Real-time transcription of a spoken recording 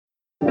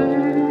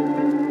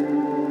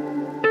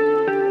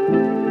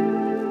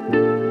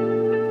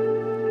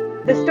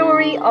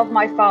of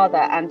my father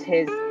and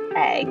his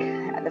egg,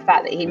 the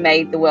fact that he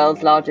made the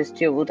world's largest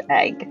jewelled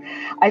egg,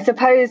 I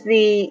suppose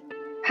the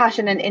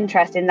passion and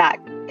interest in that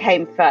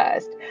came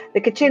first.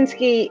 The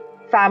Kaczynski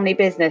family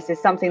business is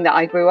something that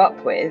I grew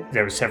up with.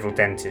 There were several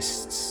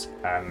dentists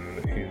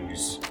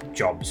whose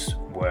jobs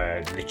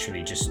were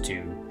literally just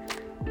to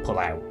pull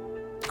out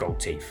gold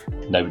teeth.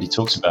 Nobody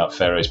talks about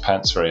Pharaoh's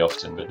pants very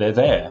often, but they're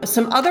there.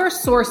 Some other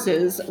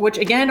sources, which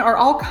again are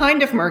all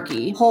kind of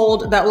murky,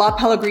 hold that La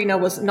Pellegrina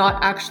was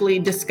not actually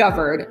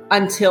discovered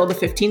until the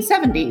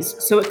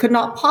 1570s. So it could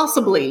not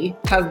possibly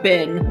have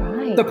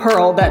been the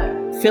pearl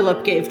that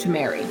Philip gave to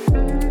Mary.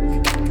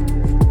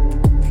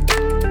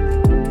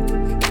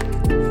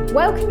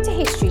 Welcome to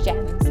History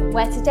Gems,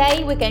 where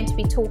today we're going to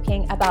be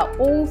talking about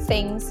all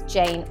things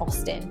Jane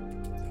Austen.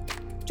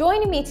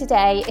 Joining me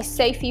today is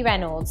Sophie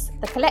Reynolds,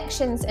 the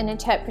Collections and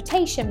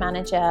Interpretation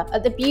Manager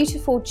at the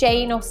beautiful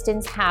Jane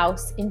Austen's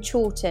house in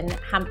Chawton,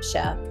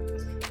 Hampshire.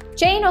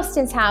 Jane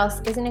Austen's house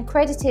is an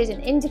accredited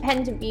and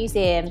independent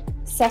museum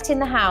set in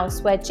the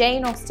house where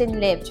Jane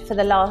Austen lived for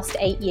the last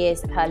 8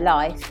 years of her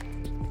life.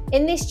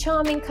 In this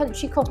charming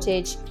country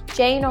cottage,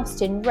 Jane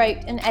Austen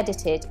wrote and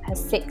edited her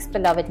 6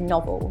 beloved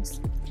novels.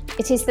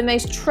 It is the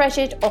most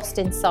treasured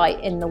Austen site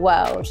in the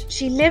world.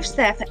 She lives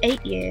there for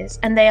 8 years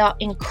and they are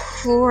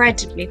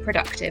incredibly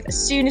productive. As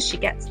soon as she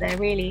gets there,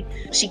 really,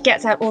 she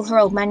gets out all her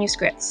old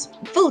manuscripts.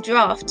 Full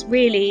draft,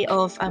 really,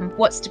 of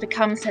what's to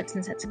become Sense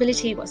and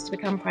Sensibility, what's to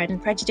become Pride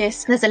and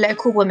Prejudice. There's a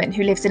local woman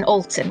who lives in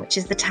Alton, which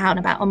is the town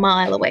about a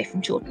mile away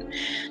from Chawton.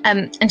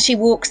 And she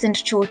walks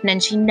into Chawton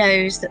and she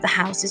knows that the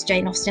house is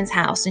Jane Austen's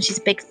house and she's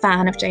a big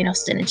fan of Jane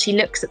Austen. And she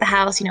looks at the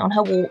house, on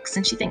her walks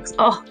and she thinks,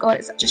 oh God,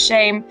 it's such a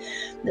shame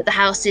that the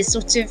house is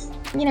sort of,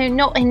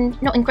 not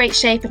in great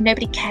shape and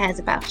nobody cares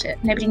about it.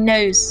 Nobody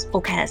knows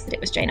or cares that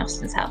it was Jane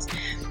Austen's house.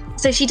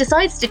 So she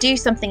decides to do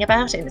something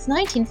about it. It's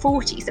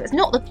 1940, so it's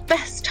not the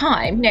best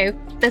time.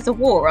 There's a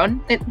war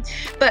on.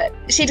 But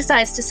she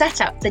decides to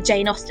set up the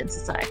Jane Austen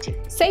Society.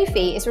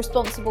 Sophie is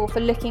responsible for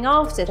looking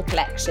after the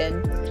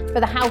collection, for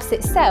the house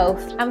itself,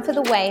 and for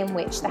the way in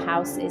which the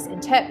house is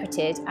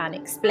interpreted and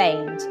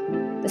explained.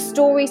 The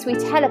stories we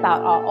tell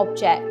about our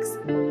objects,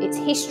 its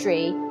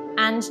history,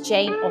 and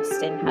Jane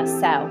Austen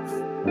herself.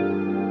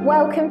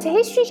 Welcome to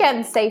History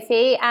Gems,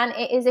 Sophie, and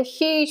it is a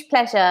huge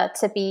pleasure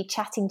to be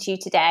chatting to you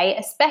today,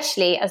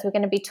 especially as we're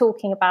going to be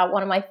talking about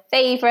one of my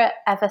favourite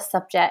ever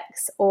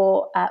subjects,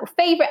 or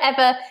favourite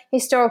ever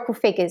historical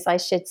figures, I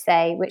should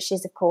say, which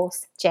is, of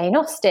course, Jane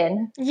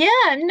Austen.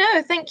 Yeah,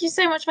 no, thank you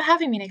so much for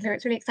having me, Nicola.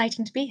 It's really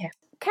exciting to be here.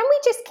 Can we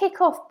just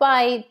kick off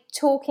by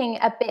talking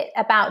a bit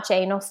about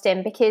Jane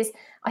Austen? Because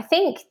I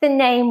think the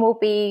name will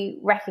be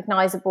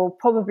recognisable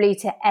probably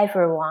to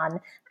everyone.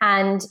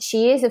 And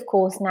she is, of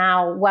course,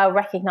 now well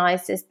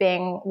recognised as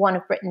being one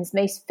of Britain's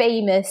most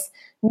famous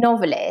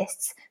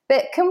novelists.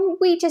 But can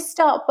we just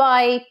start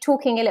by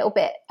talking a little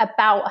bit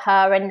about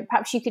her? And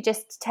perhaps you could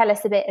just tell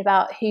us a bit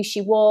about who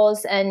she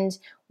was and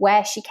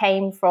where she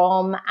came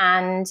from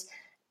and,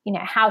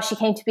 how she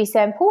came to be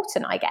so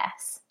important, I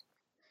guess.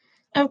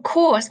 Of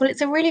course. Well, it's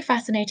a really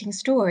fascinating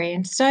story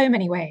in so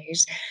many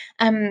ways.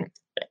 In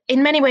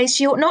many ways,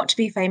 she ought not to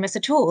be famous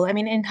at all. I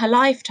mean, in her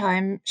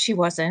lifetime, she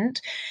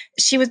wasn't.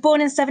 She was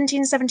born in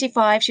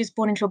 1775. She was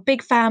born into a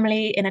big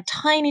family in a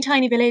tiny,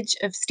 tiny village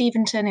of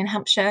Steventon in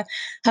Hampshire.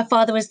 Her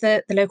father was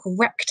the local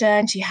rector,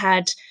 and she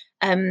had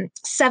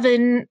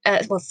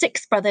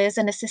 6 brothers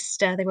and a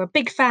sister. They were a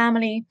big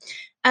family.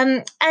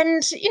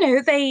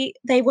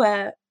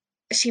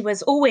 She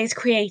was always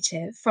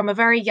creative from a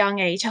very young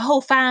age. Her whole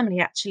family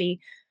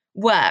actually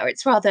were.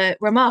 It's rather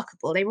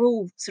remarkable. They were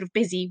all sort of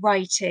busy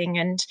writing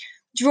and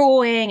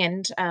drawing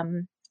and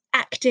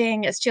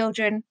acting as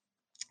children.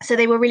 So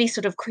they were really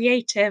sort of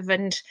creative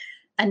and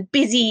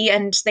busy,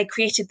 and they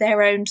created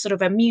their own sort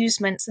of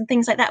amusements and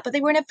things like that. But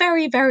they were in a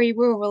very, very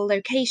rural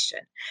location.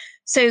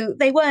 So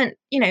they weren't,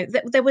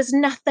 there was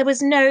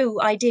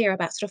no idea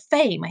about sort of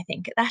fame, I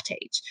think, at that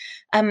age.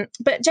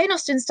 But Jane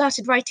Austen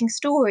started writing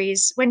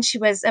stories when she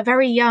was a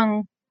very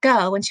young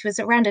girl, when she was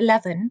around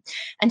 11.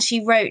 And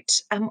she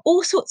wrote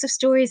all sorts of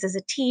stories as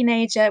a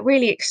teenager,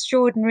 really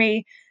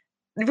extraordinary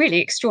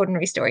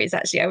stories,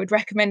 actually. I would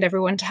recommend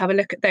everyone to have a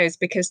look at those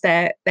because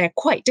they're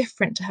quite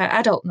different to her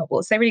adult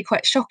novels. They're really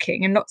quite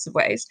shocking in lots of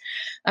ways.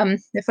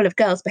 They're full of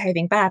girls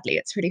behaving badly.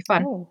 It's really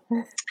fun.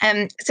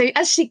 So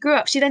as she grew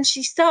up,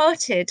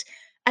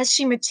 as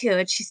she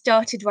matured, she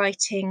started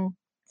writing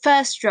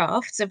first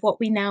drafts of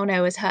what we now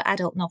know as her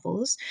adult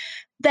novels.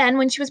 Then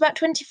when she was about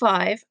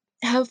 25,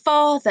 her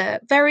father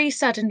very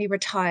suddenly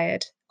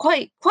retired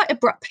quite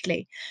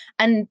abruptly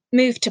and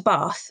moved to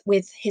Bath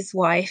with his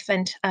wife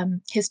and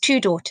his 2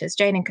 daughters,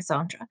 Jane and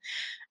Cassandra.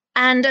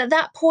 And at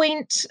that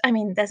point, I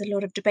mean, there's a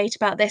lot of debate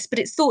about this, but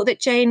it's thought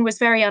that Jane was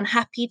very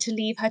unhappy to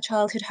leave her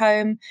childhood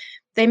home.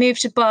 They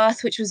moved to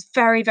Bath, which was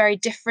very, very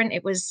different.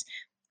 It was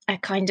a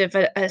kind of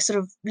a sort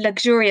of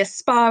luxurious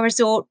spa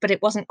resort, but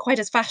it wasn't quite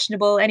as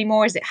fashionable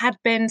anymore as it had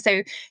been.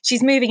 So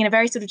she's moving in a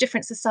very sort of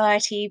different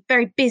society,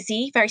 very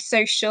busy, very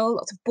social,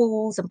 lots of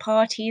balls and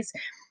parties.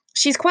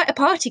 she's quite a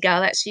party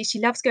girl, actually. She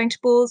loves going to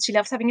balls. She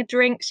loves having a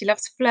drink. She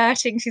loves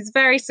flirting. She's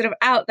very sort of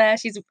out there.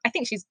 I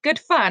think she's good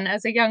fun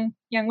as a young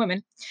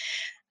woman.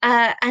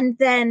 And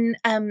then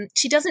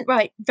she doesn't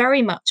write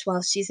very much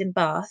while she's in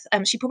Bath.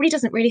 She probably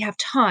doesn't really have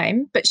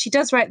time, but she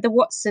does write The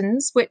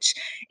Watsons, which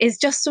is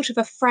just sort of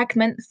a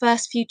fragment. The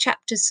first few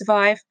chapters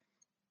survive.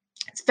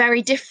 It's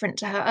very different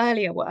to her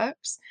earlier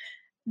works.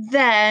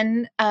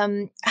 Then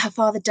her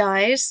father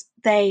dies.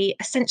 They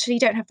essentially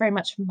don't have very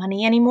much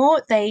money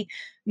anymore. They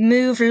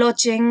move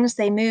lodgings.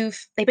 They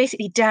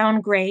basically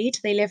downgrade.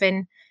 They live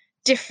in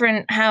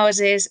different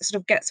houses. It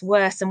sort of gets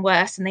worse and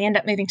worse, and they end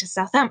up moving to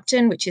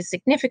Southampton, which is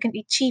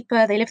significantly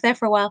cheaper. They live there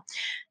for a while.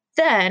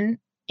 Then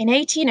in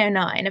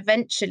 1809,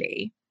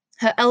 eventually,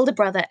 her elder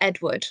brother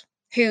Edward,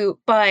 who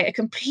by a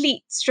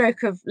complete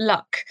stroke of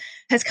luck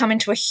has come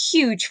into a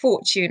huge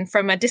fortune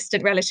from a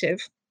distant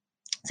relative.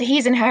 So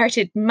he's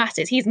inherited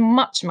masses. He's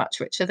much,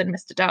 much richer than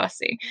Mr.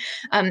 Darcy.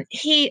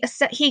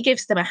 He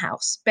gives them a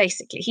house,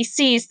 basically. He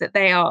sees that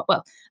they are,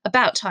 well,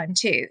 about time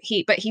too.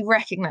 But he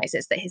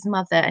recognizes that his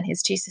mother and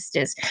his two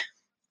sisters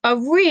are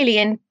really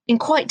in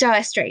quite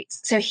dire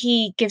straits. So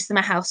he gives them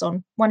a house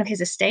on one of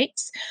his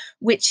estates,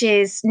 which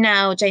is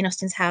now Jane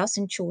Austen's house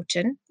in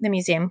Chawton, the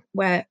museum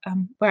where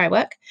I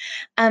work.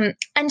 And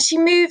she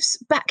moves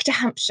back to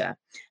Hampshire.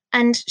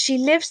 And she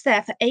lives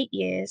there for 8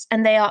 years,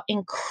 and they are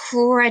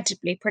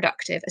incredibly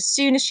productive. As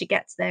soon as she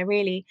gets there,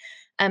 really,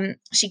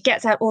 she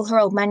gets out all her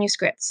old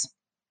manuscripts,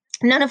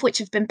 none of which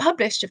have been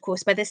published, of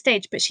course, by this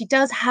stage, but she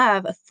does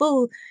have a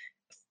full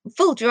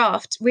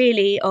draft,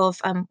 really,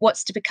 of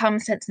what's to become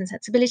Sense and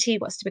Sensibility,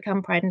 what's to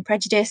become Pride and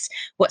Prejudice,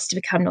 what's to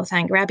become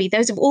Northanger Abbey.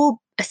 Those have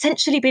all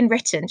essentially been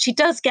written. She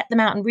does get them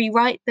out and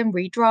rewrite them,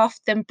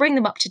 redraft them, bring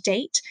them up to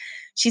date.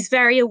 She's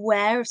very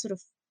aware of sort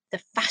of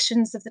the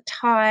fashions of the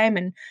time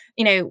and,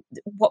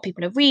 what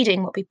people are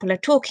reading, what people are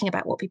talking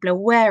about, what people are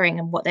wearing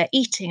and what they're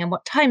eating and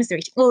what times they're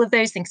eating, all of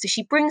those things. So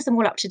she brings them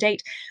all up to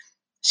date.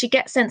 She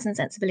gets Sense and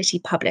Sensibility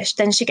published.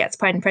 Then she gets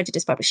Pride and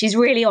Prejudice published. She's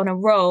really on a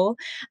roll.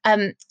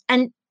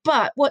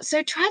 But what's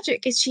so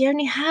tragic is she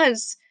only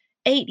has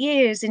 8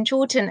 years in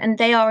Chawton, and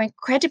they are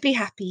incredibly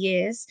happy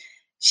years.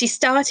 She's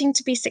starting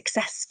to be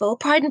successful.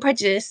 Pride and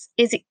Prejudice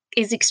is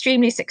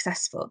extremely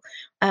successful.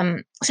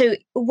 So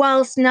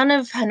whilst none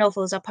of her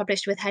novels are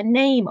published with her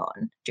name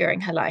on during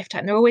her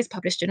lifetime, they're always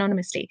published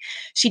anonymously,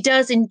 she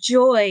does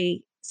enjoy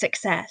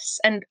success.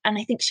 And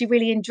I think she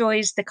really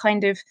enjoys the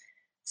kind of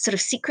sort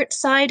of secret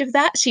side of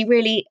that. She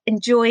really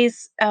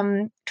enjoys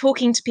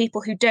talking to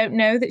people who don't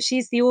know that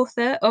she's the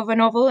author of a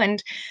novel,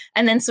 and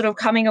then sort of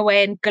coming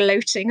away and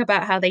gloating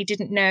about how they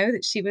didn't know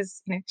that she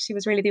was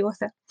really the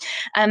author.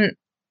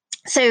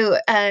 So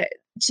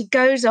she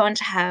goes on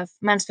to have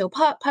Mansfield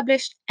Park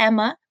published,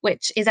 Emma,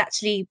 which is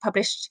actually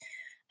published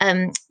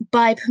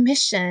by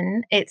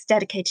permission. It's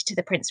dedicated to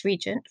the Prince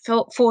Regent.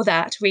 For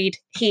that,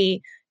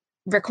 he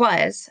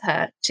requires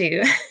her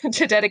to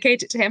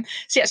dedicate it to him.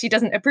 She actually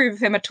doesn't approve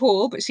of him at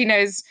all, but she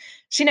knows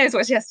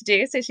what she has to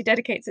do, so she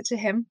dedicates it to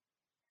him.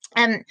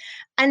 And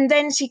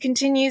then she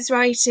continues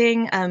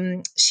writing.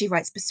 She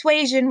writes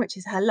Persuasion, which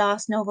is her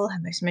last novel, her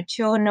most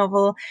mature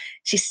novel.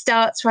 She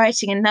starts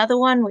writing another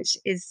one, which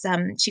is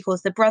she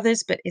calls The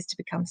Brothers, but is to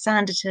become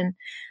Sanditon.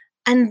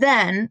 And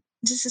then,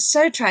 this is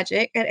so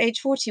tragic, at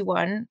age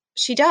 41,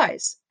 she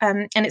dies.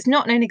 And it's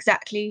not known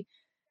exactly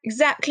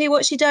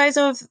what she dies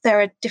of.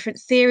 There are different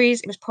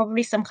theories. It was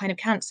probably some kind of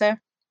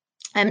cancer.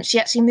 She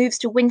actually moves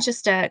to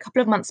Winchester a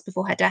couple of months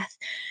before her death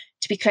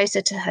to be closer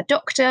to her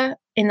doctor,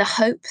 in the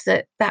hope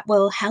that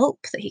will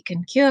help, that he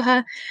can cure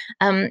her.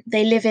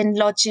 They live in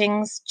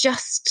lodgings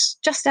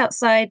just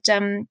outside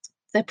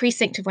the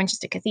precinct of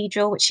Winchester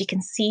Cathedral, which she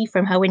can see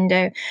from her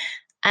window.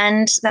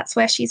 And that's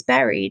where she's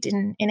buried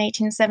in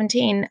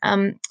 1817.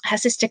 Her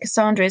sister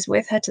Cassandra is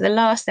with her to the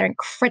last. They're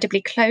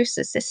incredibly close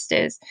as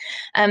sisters.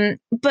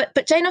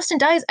 But Jane Austen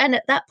dies, and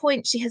at that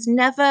point, she's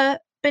never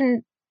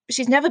been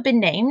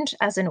named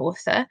as an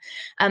author.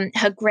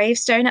 Her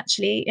gravestone,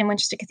 actually, in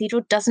Winchester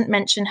Cathedral doesn't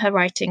mention her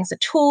writings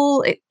at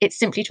all. It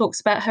simply talks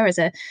about her as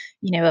a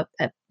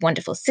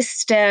wonderful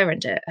sister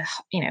and a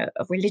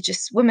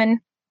religious woman.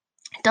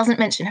 It doesn't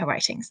mention her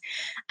writings.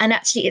 And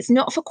actually, it's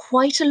not for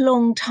quite a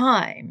long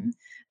time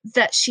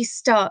that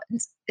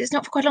it's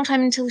not for quite a long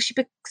time until she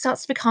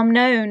starts to become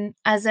known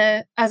as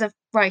a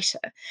writer.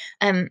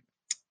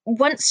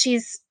 Once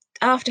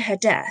after her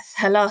death,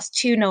 her last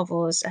two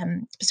novels,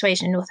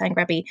 Persuasion and Northanger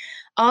Abbey,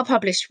 are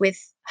published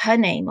with her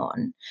name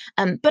on.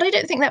 But I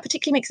don't think that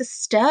particularly makes a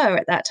stir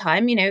at that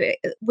time.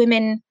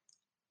 Women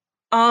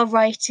are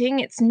writing.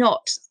 It's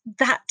not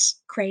that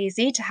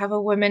crazy to have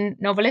a woman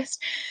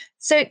novelist.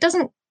 So it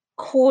doesn't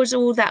cause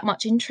all that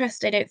much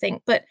interest, I don't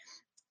think. But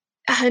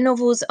her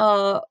novels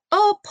are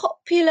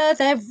popular.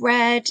 They're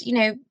read.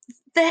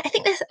 I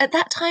think at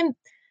that time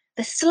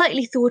they're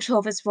slightly thought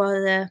of as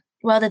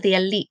rather the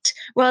elite,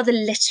 rather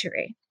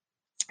literary.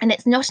 And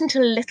it's not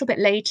until a little bit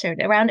later,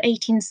 around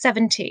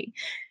 1870,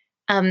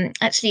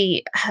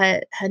 actually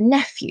her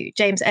nephew,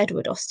 James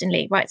Edward Austen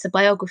Leigh, writes a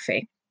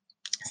biography.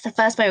 It's the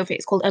first biography.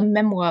 It's called A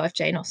Memoir of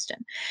Jane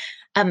Austen.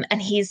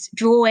 and he's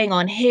drawing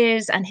on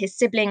his and his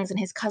siblings and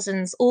his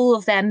cousins, all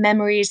of their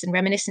memories and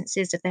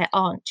reminiscences of their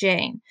Aunt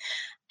Jane.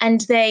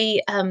 And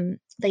they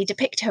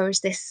depict her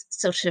as this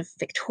sort of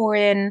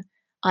Victorian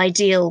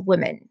ideal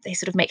woman. They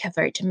sort of make her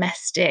very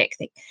domestic.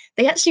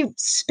 They actually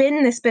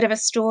spin this bit of a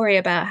story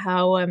about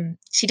how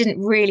she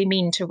didn't really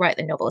mean to write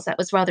the novels. That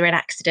was rather an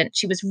accident.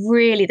 She was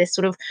really this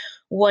sort of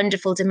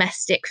wonderful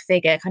domestic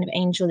figure, kind of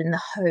angel in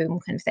the home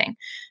kind of thing.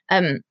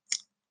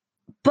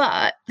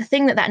 But the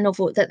thing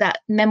that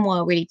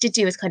memoir really did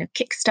do is kind of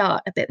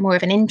kickstart a bit more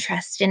of an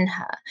interest in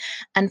her.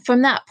 And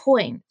from that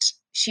point,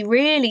 she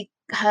really,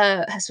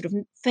 her sort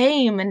of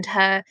fame and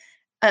her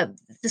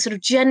the sort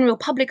of general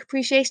public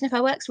appreciation of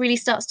her works really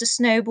starts to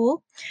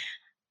snowball.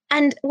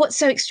 And what's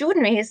so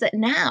extraordinary is that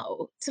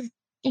now, sort of,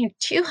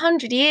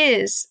 200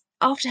 years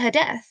after her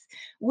death,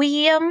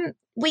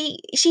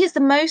 she is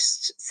the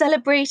most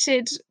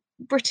celebrated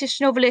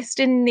British novelist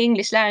in the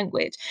English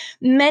language.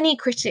 Many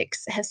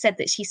critics have said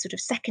that she's sort of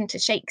second to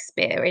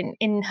Shakespeare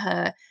in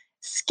her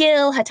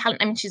skill, her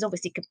talent. I mean, she's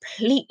obviously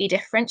completely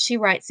different. She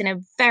writes in a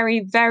very,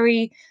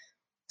 very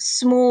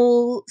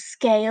small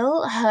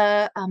scale.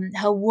 Her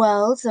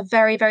worlds are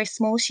very, very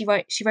small. She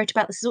wrote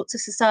about the sorts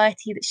of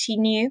society that she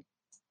knew.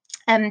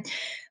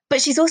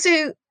 But she's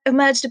also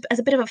emerged as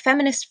a bit of a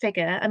feminist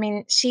figure. I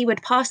mean, she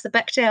would pass the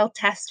Bechdel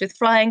test with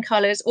flying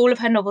colours. All of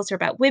her novels are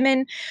about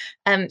women.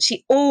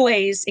 She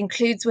always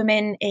includes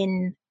women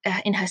in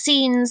her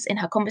scenes, in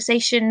her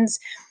conversations.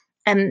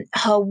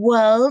 Her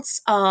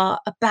worlds are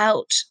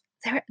about,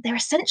 they're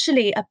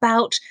essentially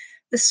about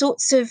the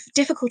sorts of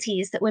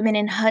difficulties that women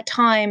in her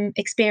time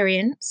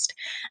experienced.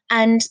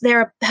 And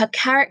her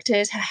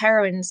characters, her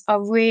heroines,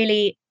 are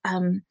really,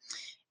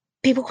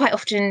 people quite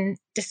often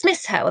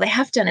dismiss her, or they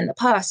have done in the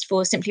past,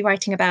 for simply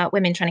writing about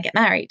women trying to get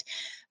married.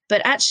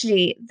 But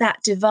actually,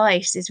 that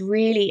device is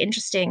really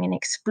interesting in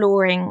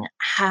exploring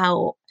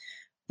how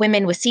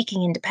women were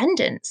seeking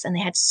independence, and they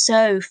had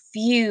so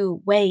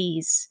few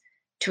ways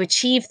to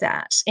achieve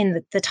that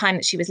in the time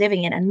that she was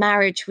living in. And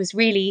marriage was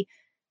really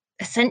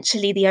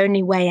essentially the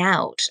only way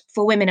out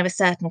for women of a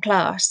certain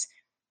class.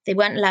 They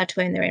weren't allowed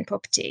to own their own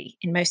property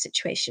in most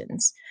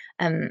situations.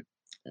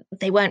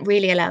 They weren't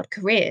really allowed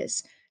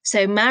careers.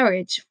 So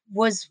marriage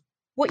was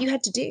what you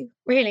had to do,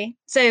 really.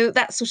 So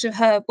that's sort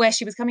of where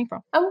she was coming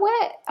from.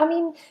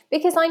 And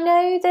because I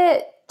know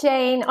that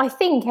Jane, I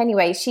think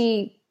anyway,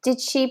 she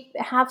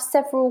have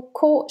several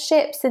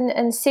courtships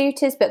and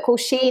suitors, but of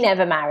course she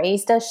never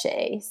marries, does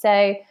she?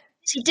 So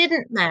she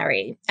didn't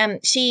marry.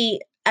 She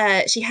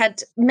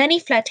had many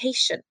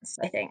flirtations,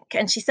 I think,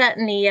 and she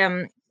certainly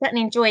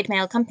enjoyed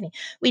male company.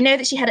 We know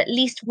that she had at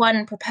least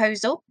one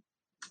proposal,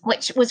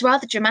 which was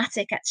rather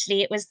dramatic,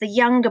 actually. It was the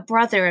younger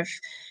brother of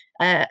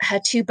her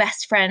two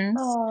best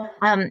friends.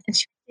 And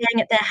she was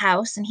staying at their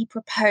house, and he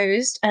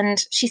proposed,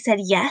 and she said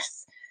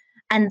yes,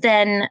 and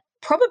then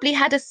probably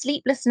had a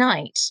sleepless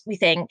night, we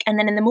think. And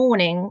then in the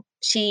morning,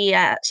 she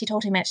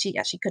told him that she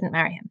actually couldn't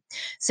marry him.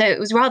 So it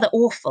was rather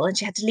awful, and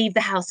she had to leave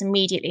the house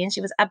immediately, and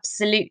she was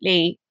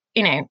absolutely,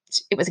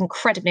 it was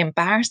incredibly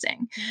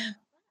embarrassing.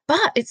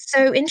 But it's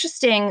so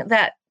interesting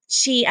that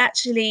she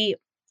actually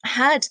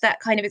had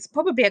that kind of, it's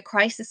probably a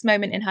crisis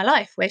moment in her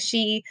life where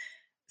she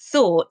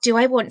thought, do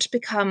I want to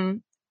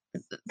become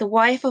the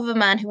wife of a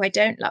man who I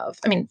don't love?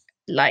 I mean,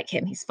 like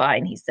him, he's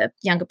fine. He's the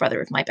younger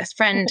brother of my best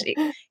friend. He's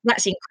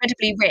actually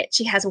incredibly rich.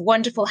 He has a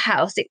wonderful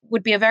house. It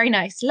would be a very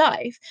nice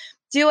life.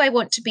 Do I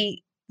want to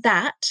be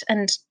that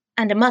and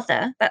a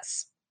mother?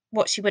 That's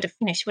what she would have,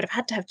 she would have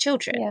had to have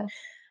children.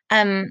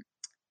 Yeah.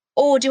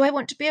 Or do I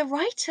want to be a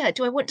writer?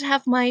 Do I want to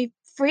have my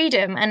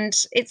freedom? And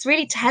it's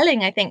really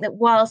telling, I think, that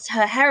whilst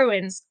her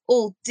heroines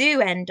all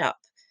do end up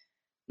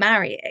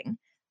marrying,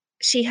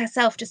 she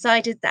herself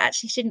decided that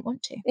actually she didn't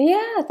want to.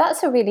 Yeah,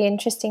 that's a really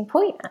interesting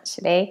point,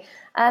 actually.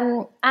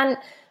 And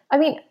I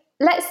mean,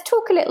 let's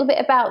talk a little bit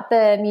about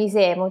the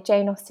museum, or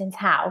Jane Austen's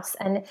house.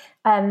 And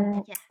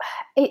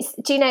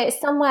it's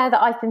somewhere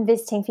that I've been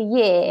visiting for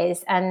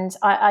years, and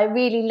I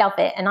really love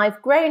it. And I've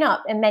grown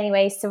up in many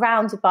ways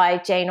surrounded by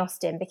Jane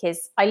Austen,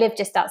 because I live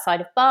just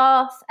outside of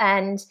Bath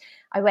and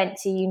I went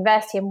to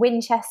university in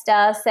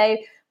Winchester. So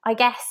I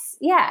guess,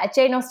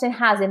 Jane Austen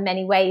has in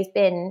many ways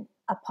been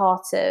a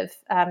part of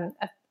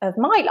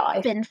my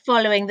life. Been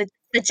following the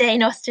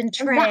Jane Austen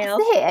trail.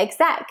 That's it,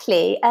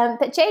 exactly.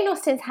 But Jane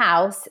Austen's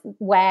house,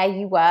 where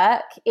you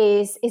work,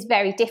 is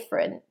very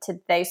different to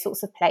those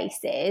sorts of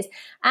places.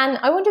 And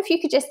I wonder if you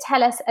could just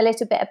tell us a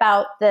little bit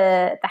about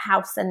the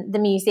house and the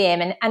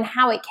museum, and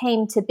how it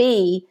came to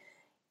be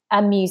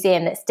a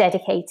museum that's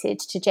dedicated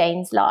to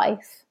Jane's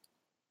life.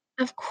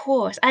 Of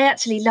course. I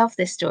actually love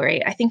this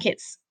story. I think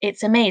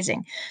it's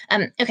amazing.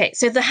 Okay,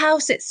 so the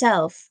house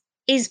itself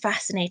is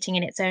fascinating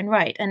in its own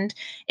right, and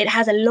it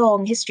has a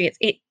long history.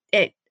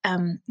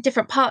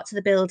 Different parts of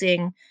the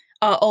building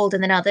are older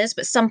than others,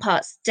 but some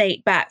parts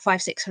date back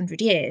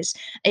 500-600 years.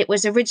 It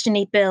was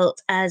originally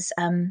built as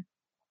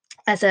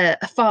a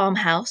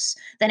farmhouse,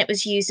 then it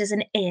was used as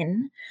an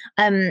inn,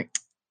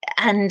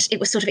 and it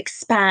was sort of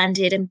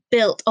expanded and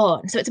built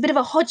on. So it's a bit of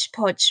a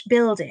hodgepodge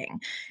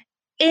building.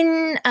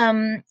 in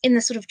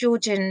the sort of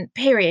Georgian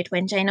period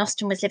when Jane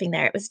Austen was living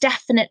there, it was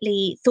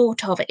definitely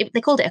thought of.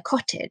 They called it a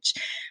cottage,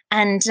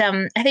 and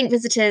I think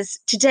visitors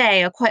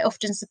today are quite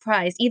often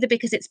surprised, either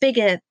because it's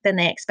bigger than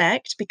they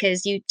expect,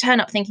 because you turn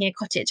up thinking a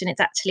cottage and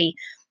it's actually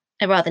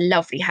a rather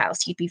lovely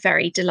house. You'd be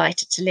very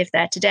delighted to live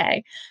there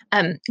today,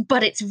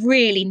 but it's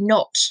really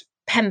not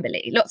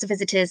Pemberley. Lots of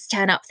visitors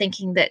turn up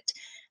thinking that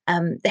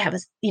they have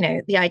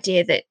the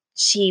idea that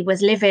she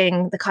was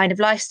living the kind of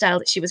lifestyle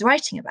that she was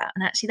writing about.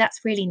 And actually,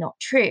 that's really not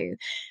true.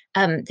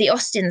 The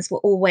Austens were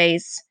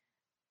always,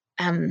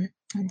 I'm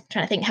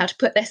trying to think how to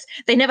put this,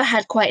 they never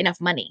had quite enough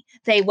money.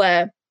 They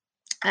were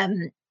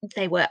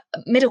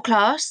middle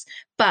class,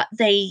 but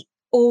they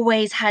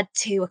always had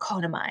to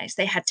economize.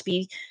 They had to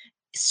be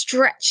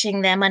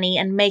stretching their money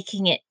and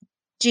making it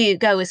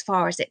go as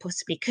far as it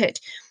possibly could.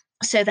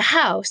 So the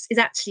house is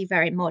actually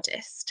very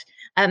modest.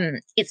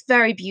 It's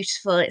very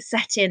beautiful. It's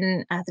set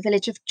in the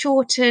village of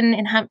Chawton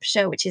in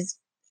Hampshire, which is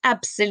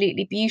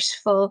absolutely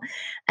beautiful.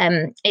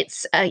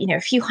 It's a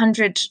few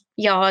hundred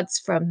yards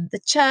from the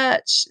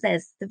church.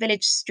 There's the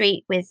village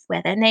street with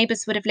where their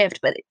neighbours would have lived,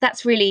 but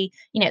that's really,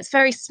 it's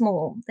very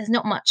small. There's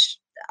not much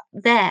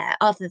there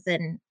other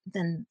than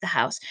the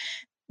house.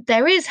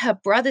 There is her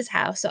brother's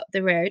house up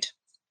the road.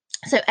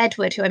 So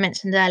Edward, who I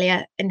mentioned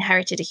earlier,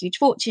 inherited a huge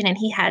fortune, and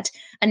he had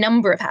a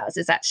number of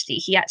houses, actually.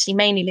 He actually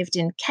mainly lived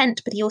in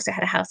Kent, but he also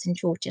had a house in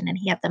Chawton, and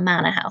he had the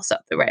manor house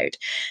up the road.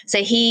 So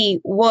he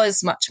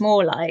was much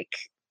more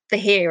like the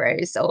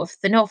heroes of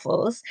the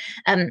novels.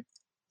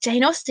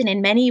 Jane Austen,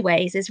 in many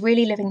ways, is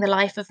really living the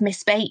life of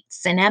Miss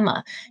Bates and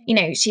Emma.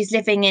 She's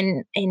living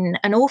in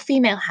an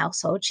all-female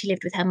household. She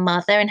lived with her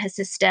mother and her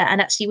sister,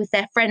 and actually with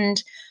their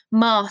friend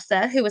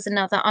Martha, who was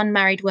another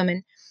unmarried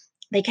woman.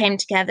 They came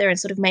together and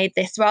sort of made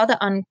this rather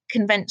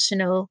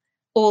unconventional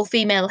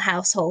all-female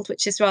household,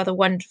 which is rather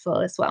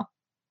wonderful as well.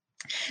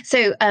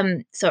 So,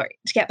 sorry,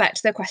 to get back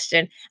to the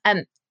question.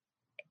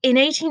 In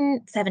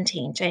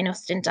 1817, Jane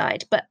Austen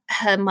died, but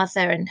her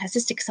mother and her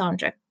sister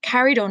Cassandra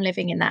carried on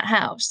living in that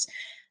house.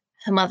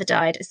 Her mother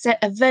died.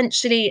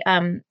 Eventually,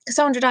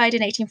 Cassandra died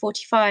in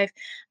 1845.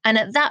 And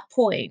at that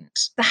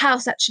point, the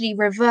house actually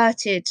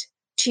reverted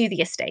to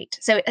the estate.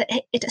 So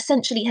it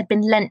essentially had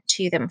been lent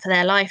to them for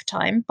their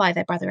lifetime by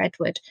their brother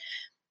Edward.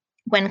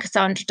 When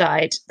Cassandra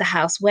died, the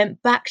house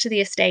went back to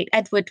the estate.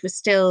 Edward was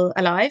still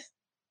alive.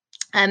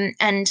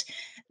 And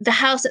the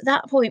house at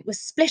that point was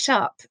split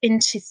up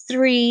into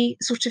 3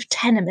 sort of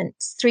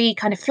tenements, 3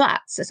 kind of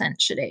flats,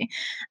 essentially.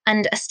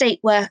 And estate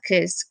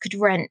workers could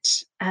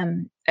rent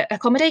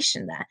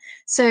accommodation there.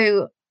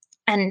 So,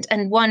 and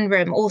one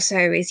room also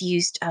is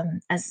used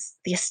as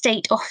the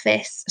estate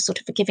office,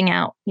 sort of for giving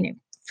out,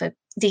 for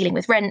dealing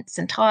with rents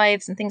and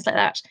tithes and things like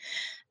that.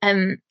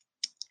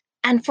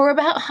 And for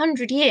about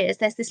 100 years,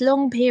 there's this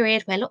long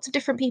period where lots of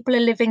different people are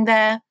living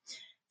there.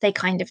 They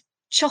kind of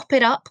chop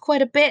it up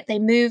quite a bit. They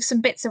move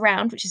some bits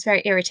around, which is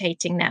very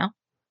irritating now,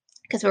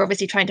 because we're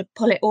obviously trying to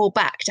pull it all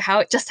back to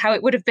how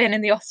it would have been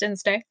in the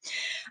Austens' day.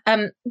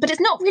 But it's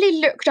not really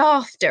looked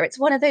after. It's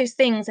one of those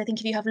things, I think,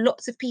 if you have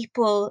lots of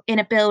people in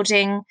a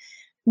building,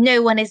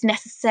 no one is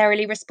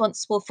necessarily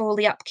responsible for all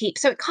the upkeep.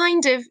 So it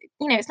kind of,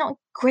 it's not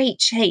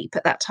great shape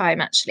at that time,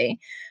 actually.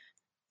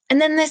 And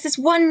then there's this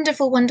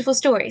wonderful, wonderful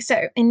story. So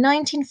in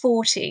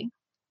 1940,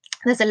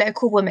 there's a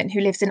local woman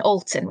who lives in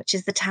Alton, which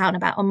is the town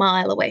about a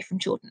mile away from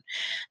Chawton.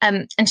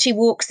 And she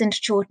walks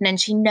into Chawton and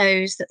she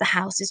knows that the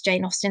house is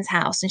Jane Austen's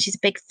house. And she's a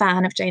big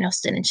fan of Jane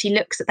Austen. And she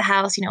looks at the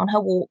house, on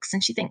her walks,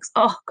 and she thinks,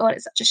 oh, God,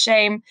 it's such a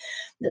shame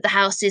that the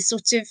house is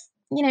sort of,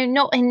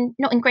 not in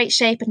great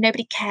shape, and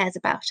nobody cares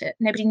about it.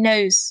 Nobody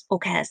knows or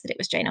cares that it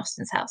was Jane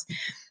Austen's house.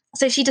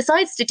 So she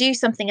decides to do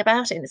something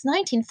about it. And it's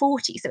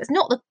 1940, so it's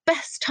not the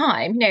best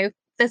time,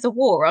 there's a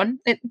war on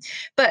it,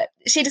 but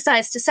she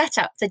decides to set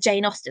up the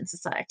Jane Austen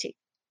Society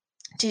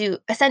to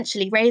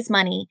essentially raise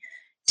money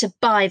to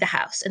buy the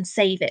house and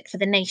save it for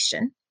the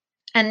nation.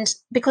 And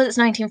because it's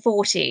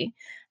 1940,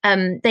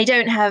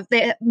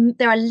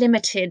 there are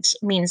limited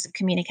means of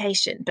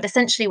communication, but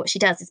essentially what she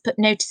does is put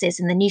notices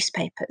in the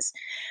newspapers.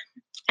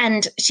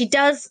 And she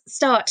does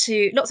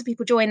lots of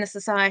people join the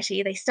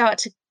society, they start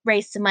to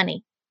raise some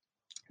money.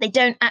 They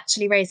don't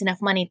actually raise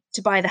enough money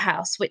to buy the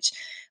house, which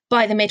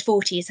by the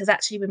mid-40s has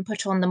actually been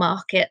put on the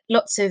market.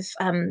 Lots of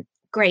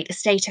great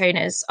estate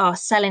owners are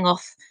selling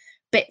off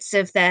bits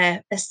of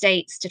their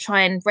estates to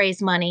try and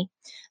raise money.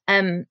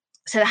 So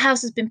the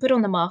house has been put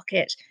on the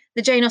market.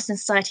 The Jane Austen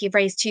Society have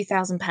raised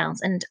 £2,000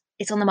 and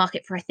it's on the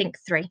market for, I think,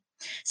 3.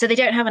 So they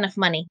don't have enough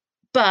money.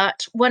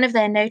 But one of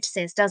their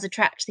notices does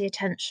attract the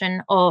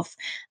attention of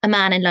a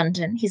man in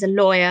London. He's a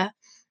lawyer.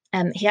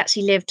 He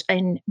actually lived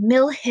in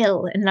Mill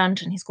Hill in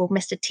London. He's called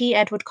Mr. T.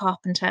 Edward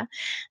Carpenter.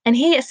 And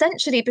he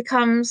essentially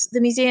becomes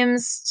the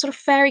museum's sort of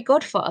fairy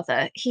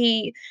godfather.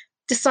 He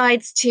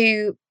decides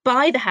to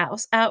buy the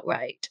house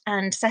outright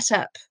and set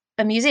up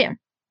a museum.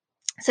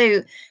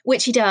 So,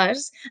 which he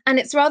does. And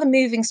it's a rather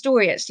moving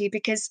story, actually,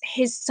 because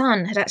his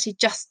son had actually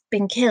just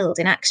been killed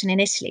in action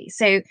in Italy.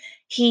 So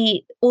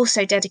he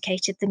also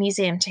dedicated the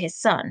museum to his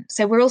son.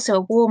 So we're also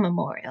a war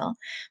memorial.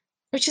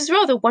 which is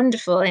rather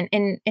wonderful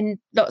in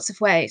lots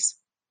of ways.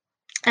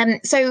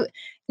 So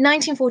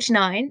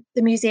 1949,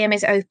 the museum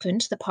is open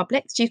to the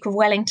public. The Duke of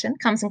Wellington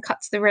comes and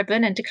cuts the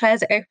ribbon and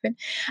declares it open.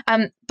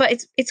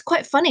 But it's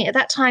quite funny. At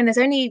that time, there's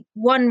only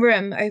one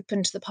room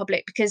open to the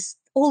public because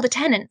all the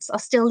tenants are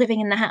still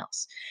living in the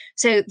house.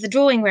 So the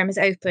drawing room is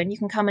open. You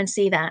can come and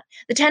see that.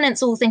 The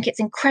tenants all think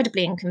it's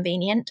incredibly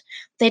inconvenient.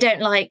 They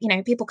don't like,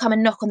 people come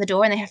and knock on the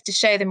door and they have to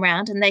show them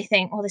around and they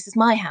think, oh, this is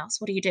my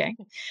house. What are you doing?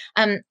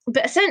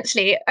 But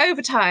essentially,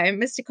 over time,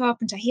 Mr.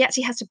 Carpenter, he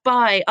actually has to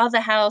buy other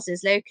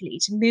houses locally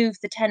to move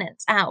the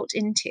tenants out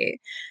into.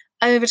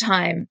 Over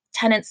time,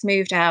 tenants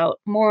moved out,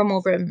 more and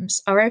more rooms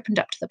are opened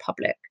up to the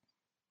public.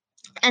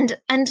 And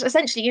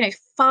essentially,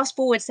 fast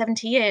forward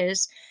 70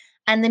 years,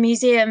 and the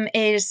museum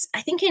is,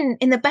 I think,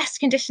 in the best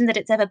condition that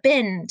it's ever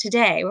been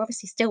today. We're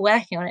obviously still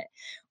working on it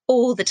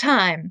all the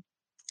time.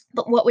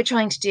 But what we're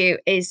trying to do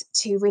is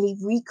to really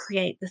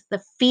recreate the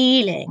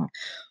feeling,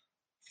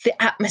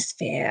 the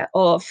atmosphere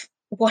of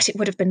what it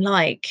would have been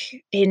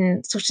like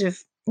in sort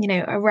of,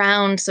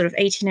 around sort of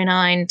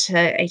 1809 to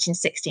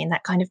 1816,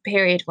 that kind of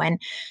period when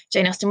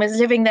Jane Austen was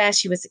living there.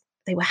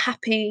 They were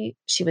happy.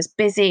 She was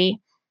busy.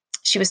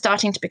 She was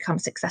starting to become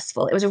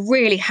successful. It was a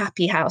really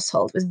happy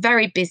household. It was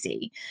very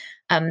busy.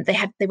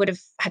 They would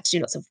have had to do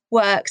lots of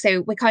work.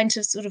 So we're kind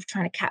of sort of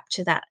trying to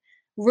capture that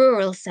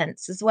rural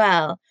sense as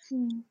well,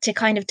 to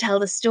kind of tell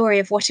the story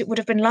of what it would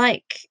have been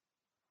like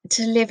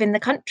to live in the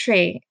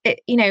country.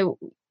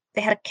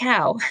 They had a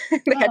cow,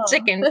 they had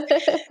chickens.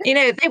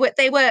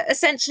 They were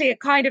essentially a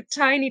kind of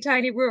tiny,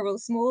 tiny rural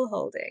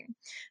smallholding.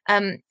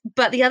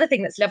 But the other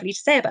thing that's lovely to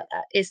say about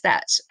that is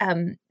that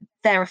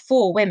there are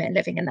 4 women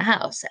living in the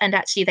house, and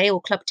actually they all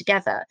club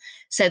together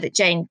so that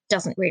Jane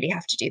doesn't really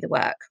have to do the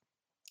work,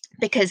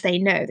 because they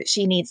know that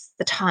she needs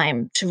the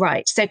time to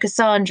write. So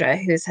Cassandra,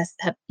 who's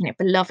her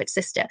beloved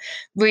sister,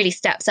 really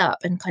steps up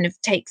and kind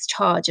of takes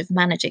charge of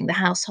managing the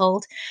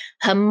household.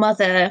 Her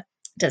mother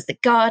does the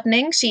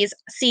gardening. She is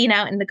seen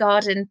out in the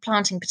garden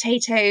planting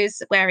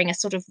potatoes, wearing a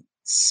sort of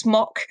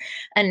smock,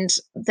 and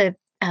the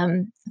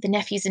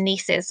nephews and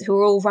nieces, who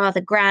are all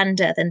rather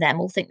grander than them,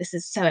 all think this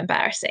is so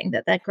embarrassing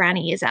that their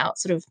granny is out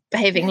sort of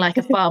behaving like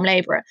a farm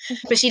labourer.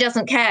 But she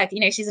doesn't care.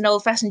 She's an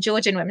old-fashioned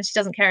Georgian woman. She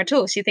doesn't care at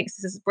all. She thinks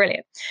this is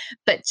brilliant.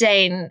 But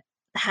Jane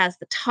has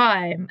the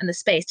time and the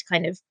space to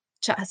kind of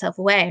shut herself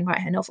away and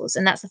write her novels.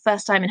 And that's the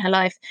first time in her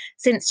life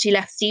since she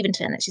left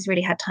Steventon that she's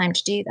really had time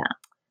to do that.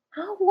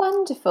 How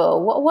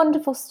wonderful. What a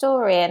wonderful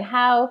story. And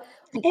how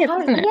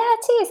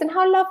it is. And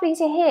how lovely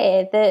to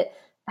hear that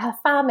her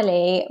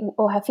family,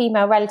 or her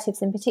female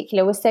relatives in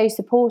particular, were so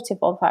supportive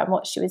of her and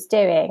what she was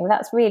doing.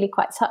 That's really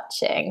quite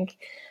touching.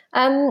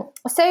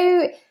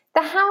 So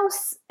the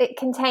house, it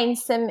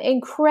contains some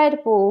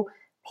incredible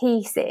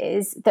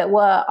pieces that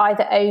were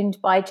either owned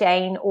by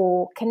Jane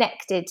or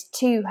connected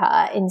to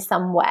her in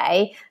some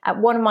way.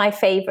 One of my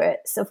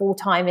favourites of all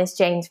time is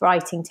Jane's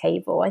writing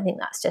table. I think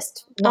that's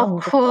just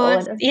wonderful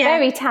and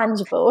very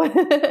tangible.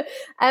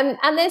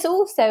 And there's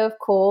also, of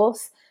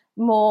course,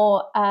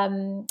 more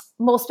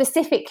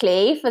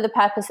specifically for the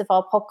purpose of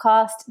our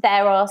podcast,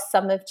 there are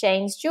some of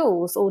Jane's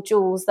jewels, or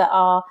jewels that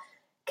are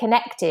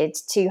connected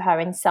to her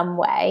in some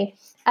way.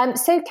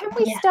 So can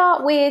we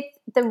start with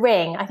the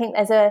ring? I think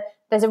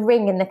there's a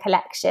ring in the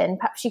collection.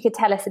 Perhaps you could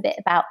tell us a bit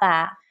about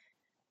that.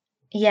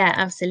 Yeah,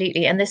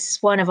 absolutely. And this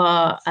is one of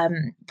our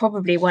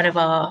probably one of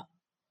our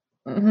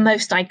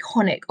most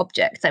iconic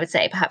objects, I would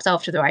say, perhaps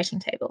after the writing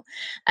table.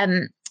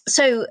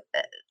 So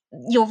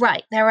you're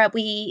right.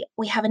 We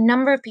have a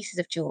number of pieces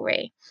of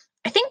jewelry.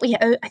 I think we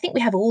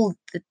have all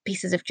the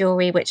pieces of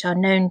jewelry which are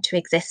known to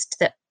exist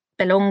that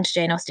belonged to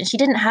Jane Austen. She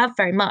didn't have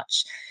very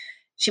much.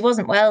 She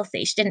wasn't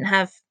wealthy. She didn't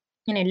have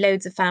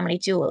loads of family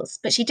jewels,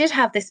 but she did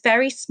have this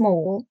very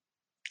small,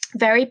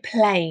 very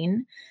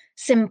plain,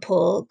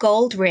 simple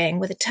gold ring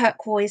with a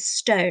turquoise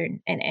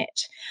stone in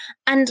it.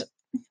 And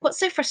what's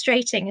so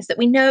frustrating is that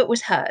we know it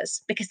was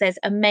hers because there's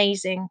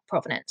amazing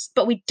provenance,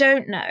 but we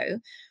don't know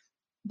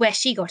where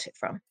she got it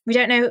from. We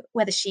don't know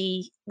whether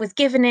she was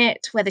given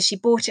it, whether she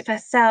bought it for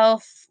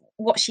herself,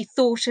 what she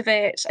thought of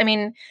it. I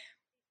mean,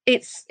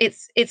 it's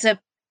a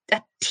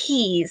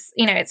tease.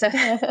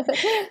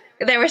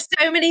 There are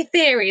so many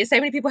theories, so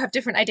many people have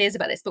different ideas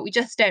about this, but we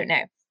just don't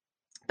know.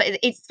 But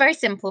it's very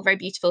simple, very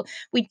beautiful.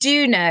 We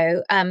do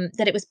know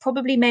that it was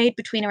probably made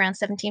between around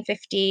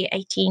 1750,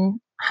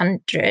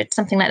 1800,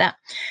 something like that.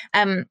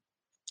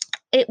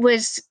 It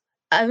was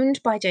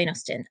owned by Jane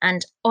Austen,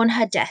 and on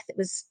her death it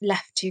was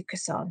left to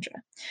Cassandra.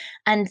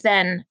 And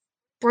then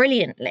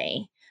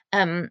brilliantly,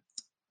 ever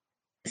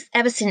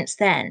since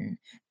then,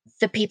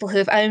 the people who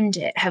have owned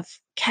it have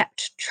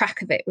kept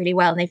track of it really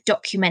well, and they've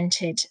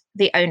documented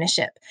the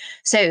ownership.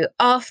 So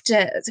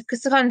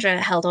Cassandra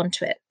held on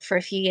to it for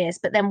a few years,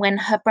 but then when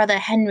her brother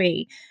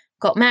Henry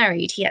got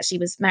married, he actually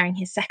was marrying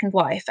his second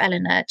wife,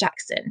 Eleanor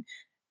Jackson.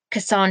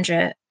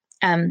 Cassandra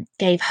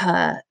gave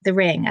her the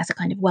ring as a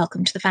kind of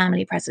welcome to the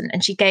family present,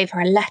 and she gave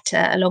her a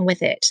letter along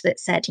with it that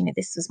said,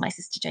 this was my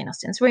sister Jane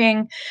Austen's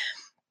ring.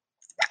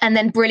 And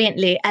then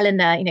brilliantly,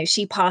 Eleanor,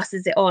 she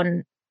passes it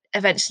on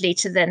eventually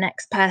to the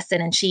next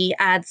person, and she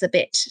adds a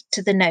bit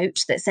to the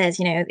note that says,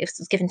 this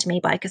was given to me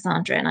by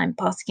Cassandra and I'm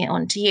passing it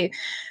on to you.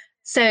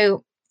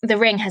 So the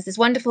ring has this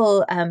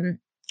wonderful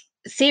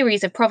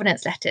series of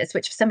provenance letters,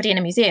 which for somebody in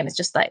a museum is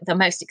just like the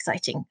most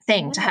exciting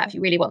thing to have.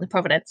 You really want the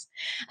provenance.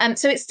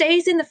 So it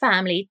stays in the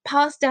family,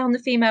 passed down the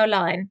female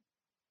line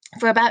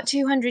for about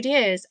 200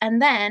 years.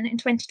 And then in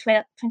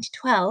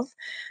 2012,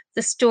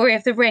 the story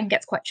of the ring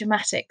gets quite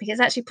dramatic because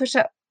it's actually put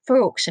up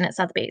for auction at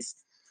Sotheby's.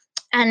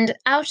 And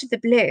out of the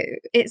blue,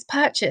 it's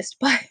purchased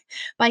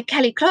by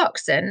Kelly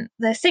Clarkson,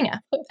 the singer,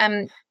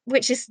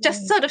 which is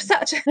just sort of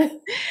such a,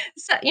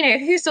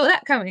 who saw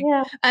that coming?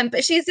 Yeah.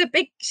 But she's a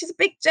big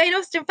Jane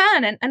Austen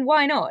fan, and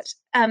why not?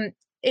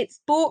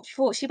 It's bought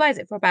she buys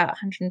it for about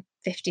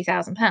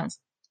 £150,000.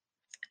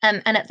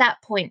 And at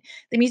that point,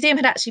 the museum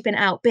had actually been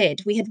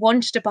outbid. We had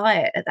wanted to buy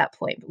it at that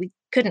point, but we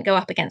couldn't go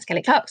up against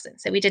Kelly Clarkson,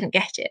 so we didn't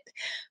get it.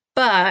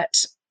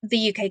 But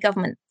the UK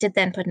government did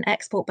then put an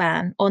export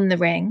ban on the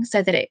ring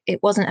so that it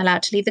wasn't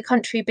allowed to leave the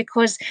country,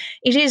 because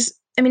it is,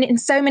 in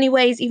so many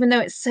ways, even though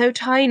it's so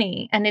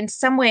tiny, and in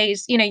some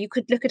ways, you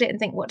could look at it and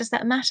think, what does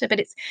that matter? But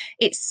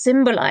it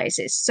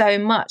symbolizes so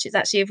much. It's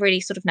actually of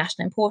really sort of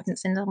national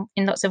importance in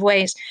lots of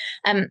ways.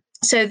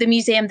 So the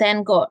museum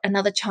then got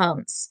another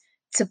chance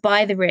to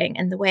buy the ring.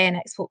 And the way an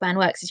export ban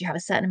works is you have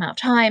a certain amount of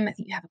time. I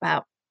think you have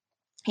about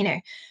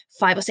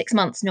 5 or 6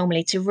 months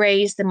normally to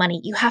raise the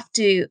money. You have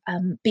to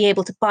be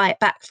able to buy it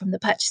back from the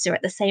purchaser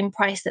at the same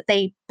price that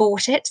they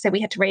bought it. So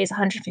we had to raise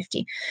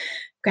 150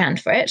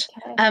 grand for it.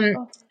 Okay.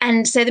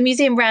 And so the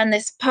museum ran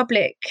this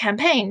public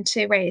campaign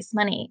to raise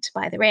money to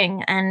buy the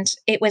ring. And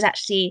it was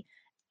actually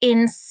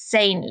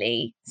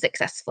insanely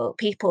successful.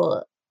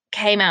 People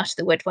came out of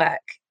the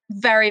woodwork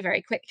very,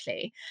 very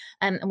quickly.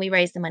 And we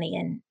raised the money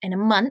in a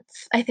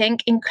month, I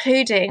think,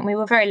 including, we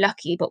were very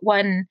lucky, but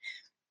one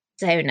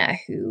donor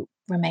who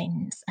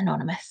remains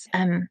anonymous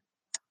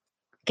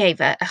gave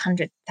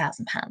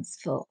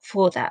 £100,000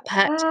 for that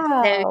purchase.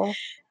 Wow. So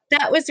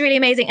that was really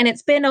amazing, and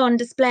it's been on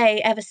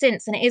display ever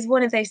since. And it is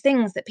one of those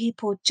things that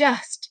people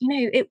just,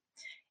 it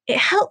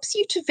helps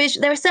you to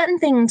visualize. There are certain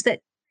things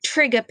that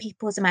trigger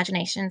people's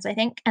imaginations, I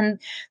think, and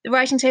the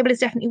writing table is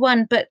definitely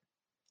one, but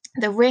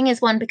the ring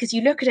is one, because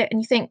you look at it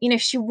and you think,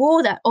 she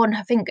wore that on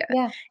her finger.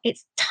 Yeah.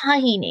 It's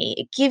tiny.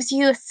 It gives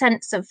you a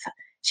sense of,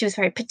 she was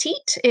very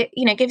petite. It,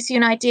 gives you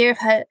an idea of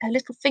her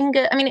little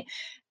finger.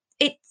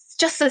 It's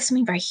just there's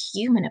something very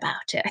human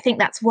about it. I think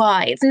that's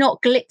why it's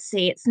not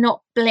glitzy. It's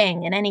not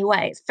bling in any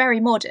way. It's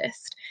very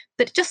modest,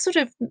 but it just sort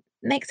of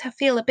makes her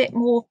feel a bit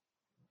more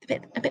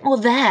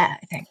there,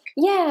 I think.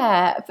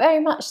 Yeah, very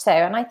much so.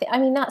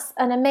 And that's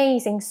an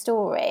amazing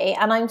story,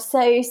 and I'm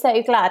so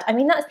glad.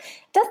 Doesn't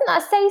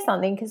that say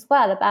something as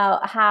well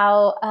about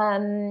how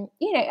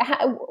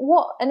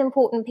what an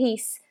important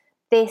piece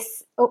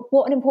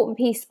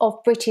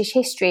of British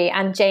history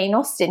and Jane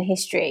Austen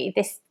history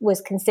this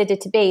was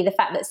considered to be, the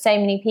fact that so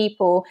many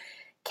people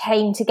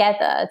came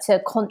together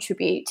to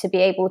contribute to be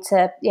able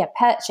to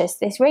purchase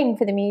this ring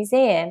for the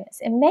museum.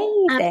 It's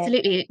amazing.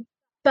 Absolutely.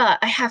 But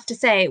I have to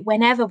say,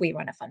 whenever we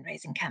run a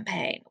fundraising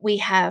campaign, we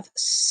have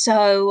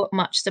so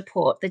much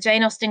support. The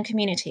Jane Austen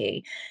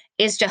community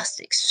is just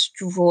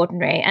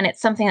extraordinary. And it's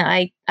something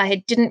that I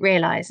didn't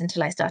realise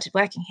until I started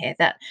working here,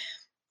 that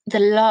the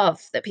love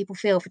that people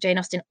feel for Jane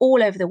Austen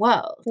all over the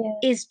world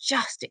is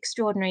just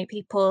extraordinary.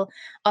 People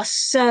are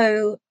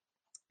so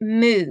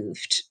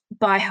moved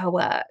by her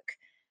work.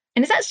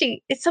 And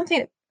it's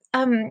something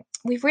that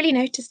we've really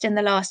noticed in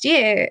the last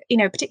year,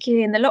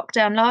 particularly in the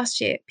lockdown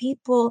last year.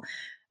 People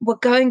were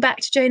going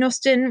back to Jane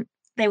Austen.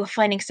 They were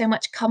finding so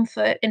much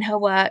comfort in her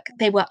work.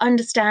 They were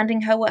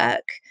understanding her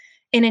work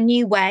in a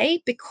new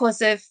way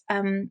because of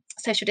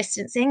social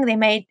distancing.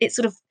 It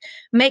sort of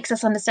makes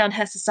us understand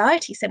her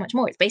society so much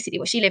more. It's basically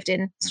what she lived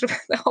in sort of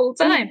the whole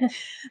time.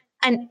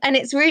 And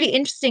it's really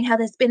interesting how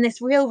there's been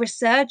this real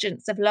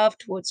resurgence of love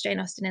towards Jane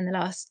Austen in the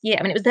last year.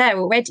 It was there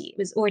already. It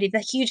was already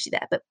there, hugely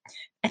there. But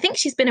I think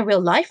she's been a real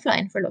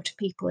lifeline for a lot of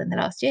people in the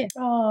last year.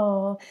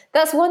 Oh,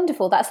 that's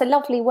wonderful. That's a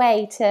lovely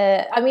way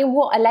to,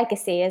 what a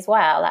legacy as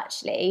well,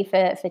 actually,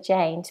 for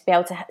Jane to be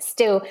able to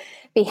still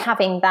be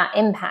having that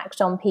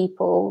impact on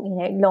people,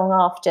 long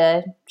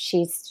after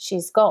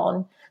she's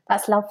gone.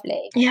 That's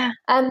lovely. Yeah.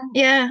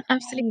 Yeah,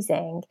 absolutely.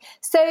 Amazing.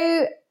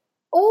 So,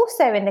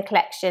 also in the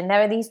collection,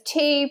 there are these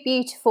 2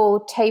 beautiful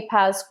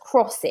topaz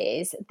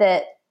crosses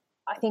that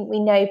I think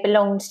we know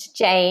belonged to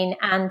Jane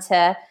and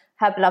to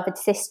her beloved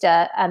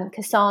sister,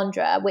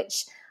 Cassandra,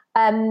 which,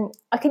 can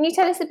you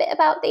tell us a bit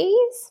about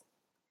these?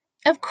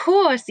 Of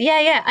course.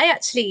 Yeah. I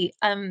actually,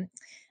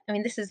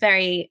 this is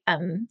very, I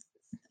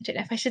don't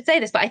know if I should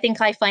say this, but I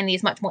think I find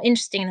these much more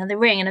interesting than The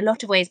Ring in a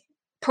lot of ways,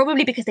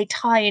 probably because they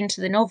tie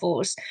into the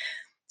novels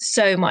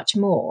so much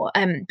more.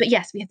 But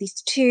yes, we have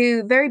these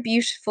 2 very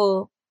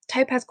beautiful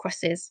topaz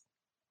crosses,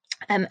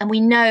 and we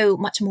know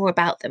much more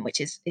about them,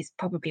 which is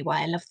probably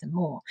why I love them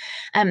more.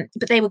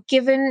 But they were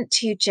given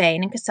to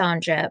Jane and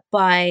Cassandra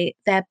by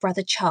their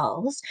brother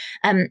Charles.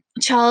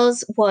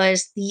 Charles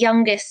was the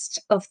youngest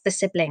of the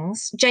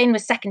siblings. Jane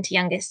was second to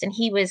youngest, and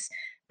he was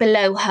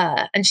below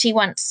her. And she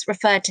once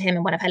referred to him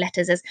in one of her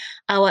letters as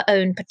our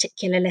own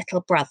particular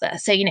little brother.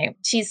 So,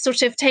 she's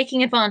sort of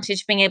taking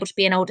advantage of being able to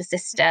be an older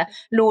sister,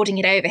 lording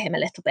it over him a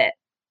little bit.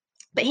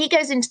 But he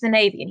goes into the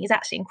Navy and he's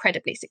actually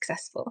incredibly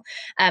successful.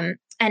 And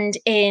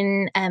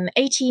in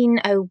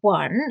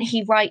 1801,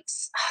 he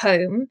writes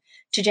home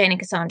to Jane and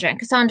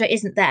Cassandra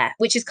isn't there,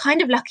 which is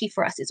kind of lucky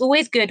for us. It's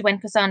always good when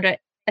Cassandra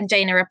and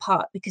Jane are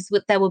apart, because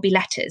there will be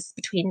letters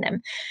between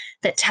them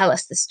that tell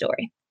us the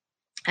story.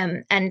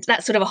 And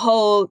that's sort of a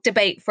whole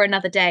debate for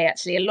another day,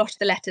 actually. A lot of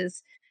the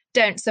letters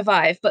don't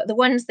survive, but the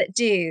ones that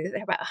do, there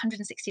are about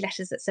 160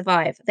 letters that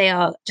survive. They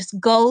are just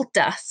gold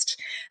dust,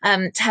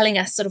 telling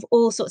us sort of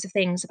all sorts of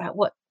things about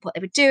what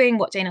they were doing,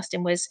 what Jane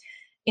Austen was,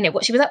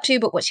 what she was up to,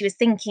 but what she was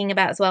thinking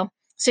about as well.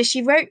 So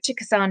she wrote to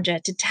Cassandra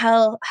to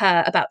tell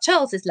her about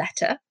Charles's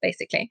letter,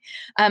 basically.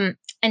 And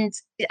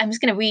I'm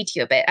just going to read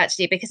you a bit,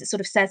 actually, because it sort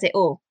of says it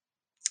all.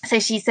 So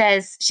she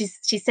says,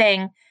 she's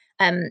saying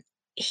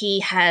he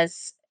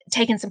has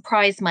taken some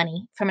prize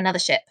money from another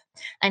ship,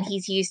 and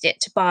he's used it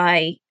to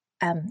buy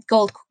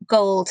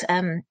gold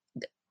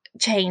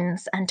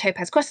chains and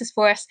topaz crosses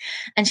for us.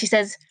 And she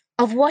says,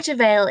 of what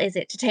avail is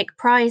it to take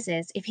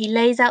prizes if he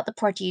lays out the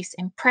produce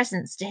in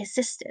presents to his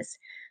sisters?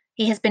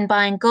 He has been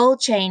buying gold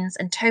chains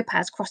and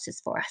topaz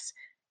crosses for us.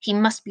 He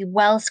must be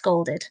well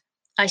scolded.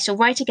 I shall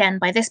write again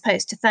by this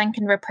post to thank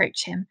and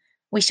reproach him.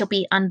 We shall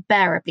be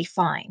unbearably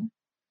fine.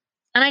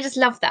 And I just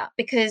love that,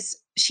 because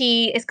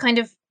she is kind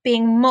of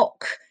being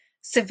mock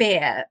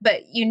severe,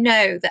 but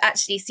that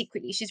actually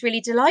secretly she's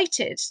really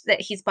delighted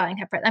that he's buying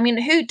her presents. I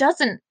mean, who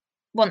doesn't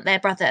want their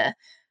brother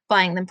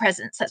buying them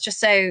presents? That's just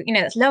so,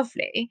 that's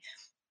lovely.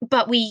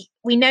 But we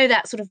know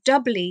that sort of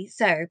doubly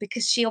so,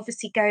 because she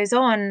obviously goes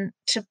on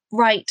to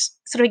write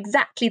sort of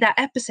exactly that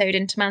episode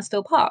into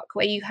Mansfield Park,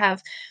 where you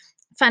have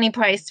Fanny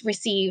Price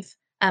receive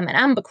an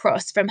Amber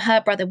Cross from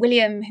her brother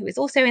William, who is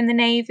also in the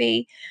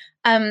Navy.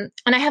 And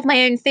I have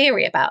my own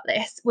theory about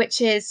this,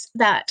 which is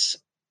that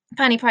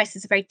Fanny Price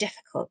is a very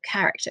difficult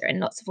character in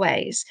lots of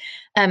ways.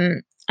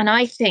 And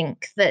I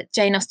think that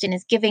Jane Austen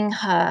is giving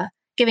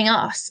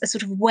us a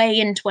sort of way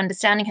into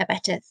understanding her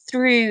better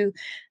through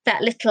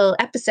that little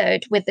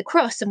episode with the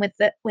cross and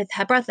with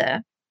her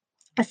brother.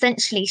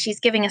 Essentially, she's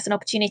giving us an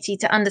opportunity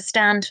to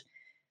understand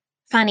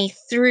Fanny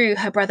through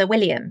her brother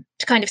William,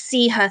 to kind of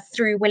see her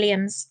through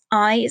William's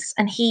eyes.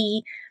 And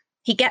he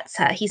gets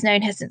her. He's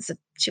known her since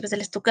she was a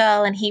little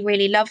girl, and he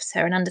really loves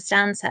her and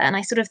understands her. And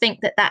I sort of think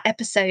that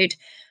episode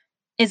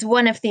is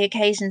one of the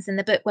occasions in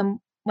the book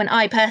when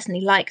I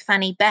personally like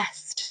Fanny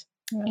best,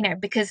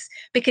 because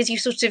you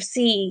sort of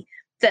see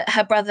that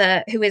her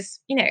brother, who is,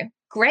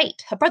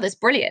 great, her brother's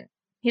brilliant.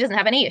 He doesn't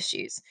have any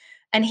issues,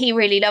 and he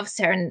really loves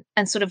her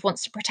and sort of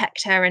wants to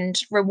protect her and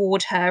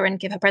reward her and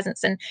give her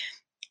presents. And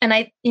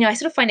I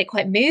sort of find it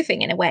quite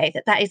moving in a way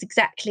that is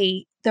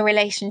exactly the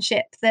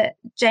relationship that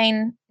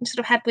Jane sort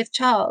of had with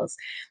Charles.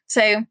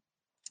 So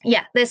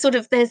yeah, there's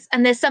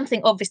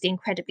something obviously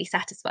incredibly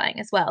satisfying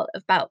as well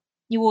about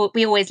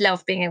we always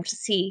love being able to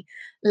see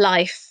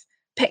life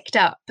picked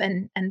up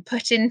and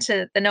put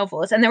into the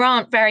novels. And there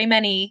aren't very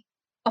many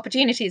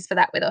opportunities for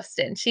that with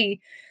Austen. She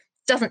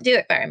doesn't do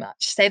it very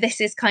much. So this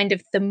is kind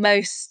of the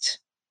most,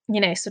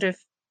 sort of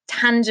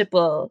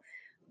tangible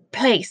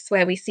place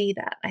where we see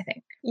that, I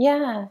think.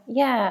 Yeah,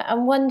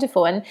 and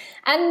wonderful.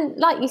 And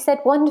like you said,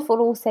 wonderful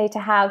also to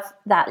have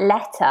that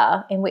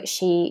letter in which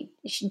she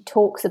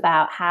talks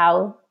about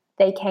how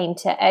they came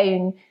to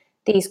own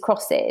these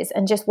crosses,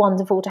 and just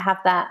wonderful to have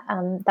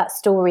that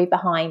story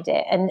behind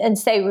it, and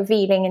so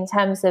revealing in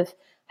terms of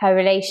her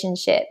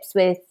relationships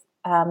with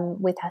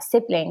her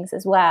siblings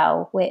as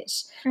well,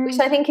 which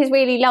I think is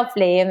really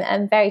lovely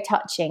and very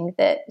touching,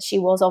 that she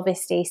was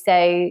obviously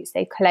so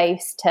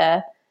close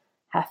to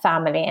her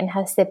family and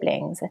her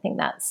siblings. I think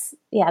that's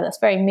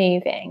very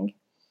moving,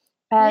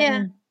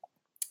 and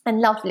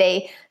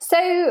lovely.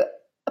 So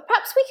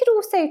perhaps we could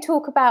also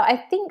talk about, I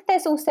think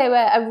there's also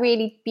a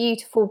really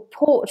beautiful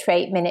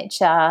portrait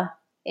miniature,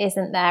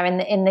 isn't there,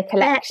 in the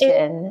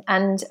collection?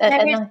 And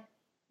a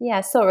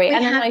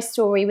nice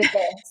story with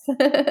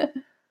this.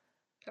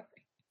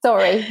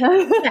 Sorry.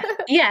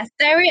 Yes,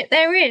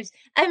 there is.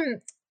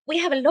 We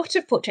have a lot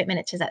of portrait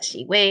miniatures,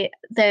 actually.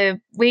 The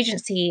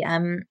Regency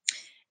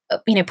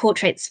miniature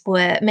portraits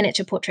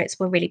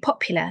were really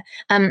popular.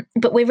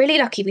 But we're really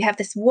lucky. We have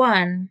this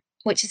one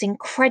which is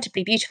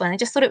incredibly beautiful, and I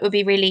just thought it would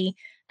be really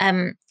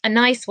a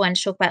nice one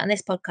to talk about on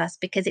this podcast,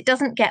 because it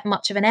doesn't get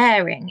much of an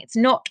airing. It's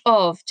not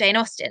of Jane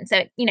Austen,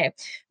 so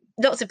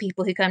lots of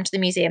people who come to the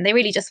museum, they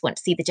really just want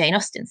to see the Jane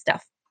Austen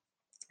stuff.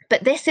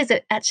 But this is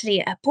actually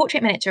a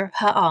portrait miniature of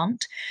her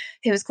aunt,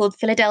 who was called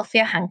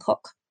Philadelphia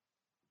Hancock.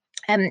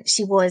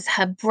 She was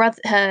her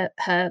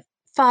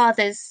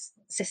father's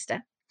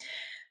sister.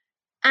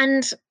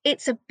 And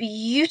it's a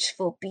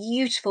beautiful,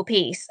 beautiful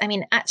piece. I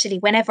mean, actually,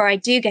 whenever I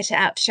do get it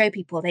out to show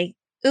people, they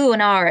ooh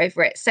and ah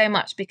over it so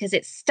much, because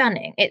it's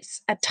stunning.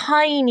 It's a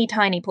tiny,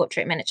 tiny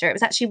portrait miniature. It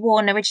was actually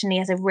worn originally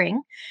as a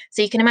ring.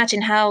 So you can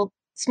imagine how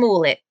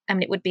small it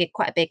would be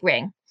quite a big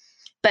ring,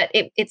 but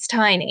it's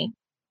tiny.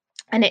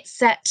 and it's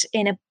set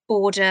in a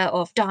border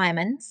of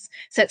diamonds,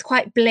 so it's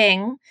quite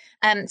bling.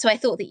 So I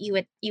thought that you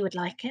would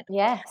like it.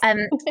 Yes.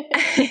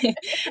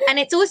 And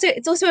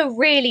it's also a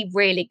really,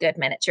 really good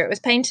miniature. It was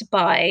painted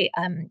by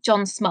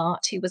John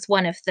Smart, who was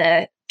one of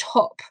the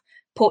top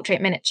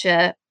portrait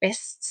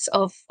miniaturists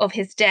of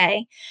his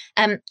day.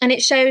 And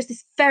it shows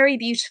this very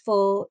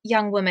beautiful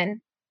young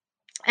woman.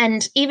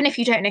 And even if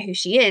you don't know who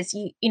she is,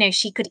 you know,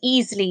 she could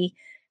easily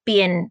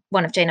be in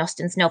one of Jane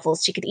Austen's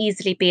novels. She could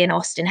easily be an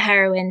Austen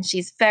heroine.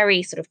 She's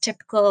very sort of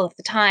typical of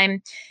the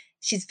time.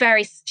 She's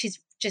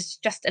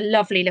just a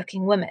lovely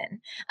looking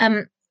woman.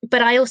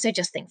 But I also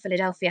just think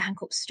Philadelphia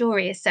Hancock's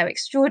story is so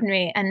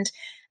extraordinary, and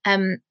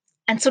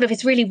sort of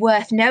it's really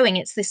worth knowing.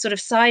 It's this sort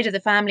of side of the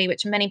family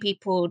which many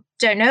people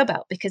don't know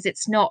about because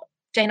it's not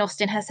Jane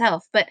Austen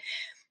herself. But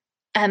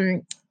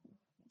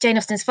Jane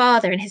Austen's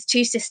father and his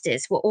two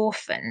sisters were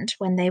orphaned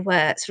when they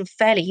were sort of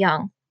fairly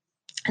young,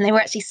 and they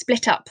were actually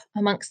split up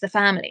amongst the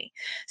family.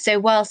 So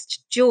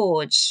whilst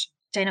George,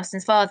 Jane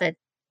Austen's father,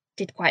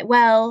 did quite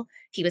well,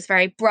 he was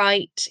very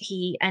bright,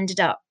 he ended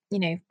up, you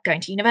know,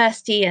 going to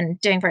university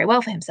and doing very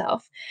well for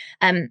himself.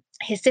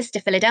 His sister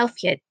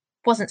Philadelphia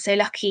wasn't so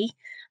lucky.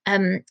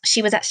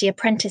 She was actually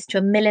apprenticed to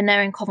a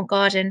milliner in Covent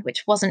Garden,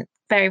 which wasn't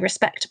very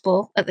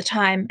respectable at the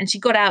time. And she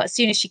got out as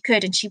soon as she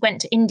could, and she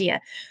went to India,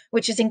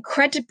 which is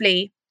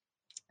incredibly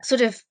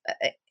sort of,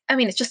 I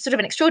mean, it's just sort of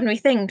an extraordinary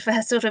thing for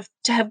her sort of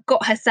to have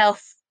got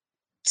herself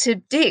to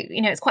do.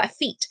 You know, it's quite a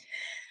feat.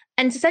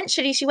 And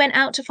essentially, she went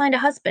out to find a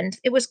husband.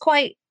 It was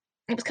kind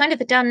of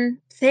the done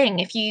thing.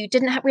 If you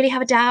didn't really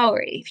have a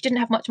dowry, if you didn't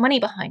have much money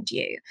behind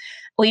you,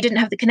 or you didn't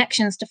have the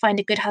connections to find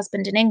a good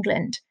husband in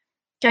England,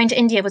 going to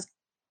India was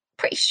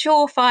pretty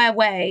surefire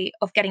way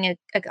of getting a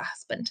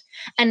husband.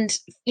 And,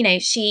 you know,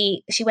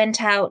 she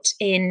went out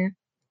in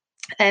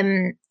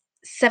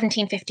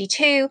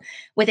 1752.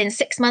 Within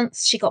 6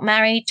 months, she got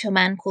married to a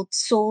man called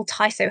Saul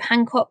Tyso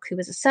Hancock, who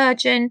was a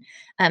surgeon.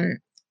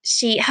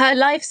 Her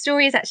life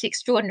story is actually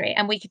extraordinary,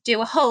 and we could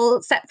do a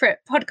whole separate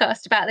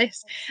podcast about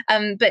this.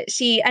 But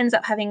she ends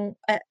up having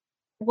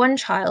one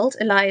child,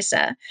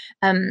 Eliza,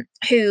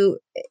 who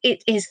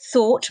it is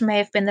thought may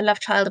have been the love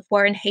child of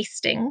Warren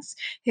Hastings,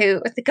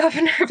 who was the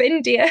governor of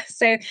India.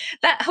 So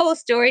that whole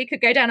story could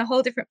go down a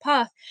whole different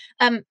path.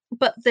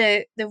 But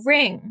the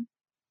ring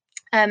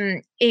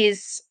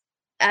is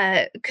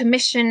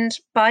commissioned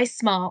by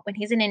Smart when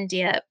he's in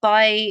India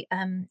by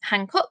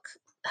Hancock,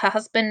 her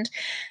husband,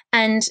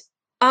 and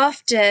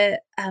after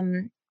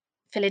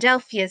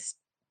Philadelphia's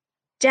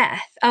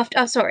death,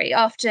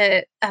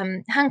 after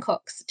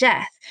Hancock's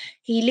death,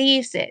 he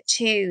leaves it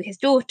to his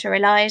daughter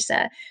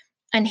Eliza,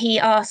 and he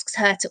asks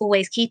her to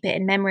always keep it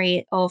in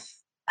memory of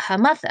her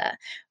mother,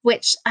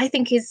 which I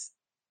think is,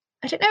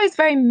 I don't know, is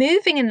very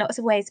moving in lots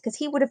of ways, because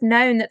he would have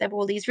known that there were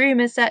all these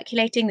rumors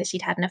circulating that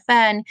she'd had an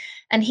affair,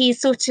 and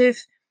he's sort of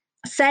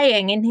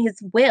saying in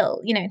his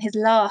will, you know, in his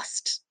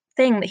last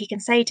thing that he can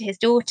say to his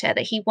daughter,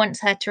 that he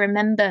wants her to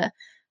remember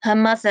her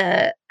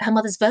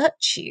mother's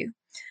virtue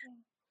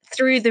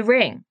through the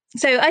ring.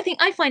 So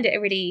I find it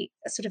a really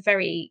sort of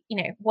very, you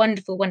know,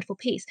 wonderful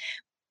piece.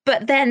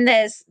 But then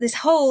there's this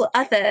whole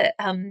other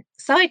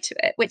side to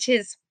it, which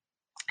is,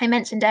 I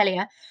mentioned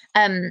earlier,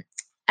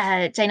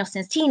 Jane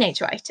Austen's teenage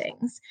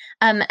writings.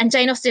 And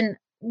Jane Austen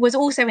was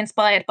also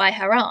inspired by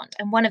her aunt.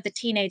 And one of the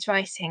teenage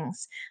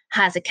writings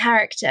has a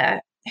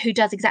character who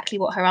does exactly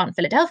what her aunt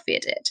Philadelphia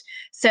did.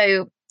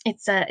 So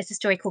it's a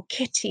story called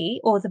Kitty,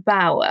 or the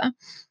Bower.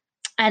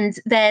 And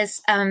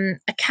there's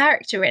a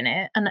character in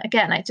it. And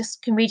again, I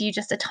just can read you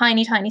just a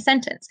tiny, tiny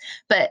sentence.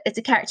 But it's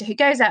a character who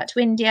goes out to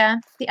India.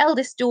 The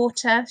eldest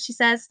daughter, she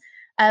says,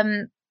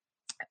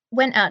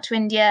 went out to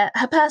India.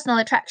 Her personal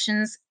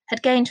attractions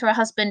had gained her a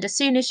husband as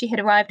soon as she had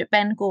arrived at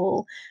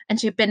Bengal, and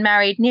she had been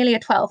married nearly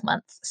 12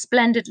 months,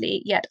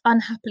 splendidly yet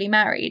unhappily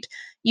married,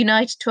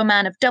 united to a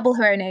man of double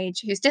her own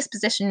age, whose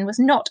disposition was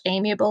not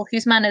amiable,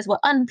 whose manners were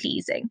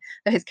unpleasing,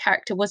 though his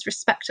character was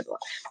respectable.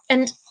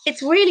 And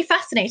it's really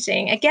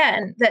fascinating,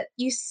 again, that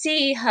you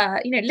see her,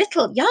 you know,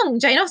 little young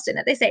Jane Austen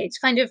at this age,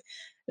 kind of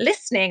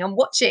listening and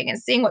watching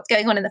and seeing what's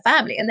going on in the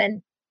family, and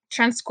then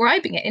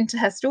transcribing it into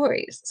her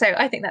stories. So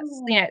I think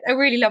that's, you know, a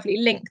really lovely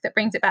link that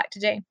brings it back to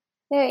Jane.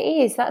 There it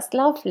is. That's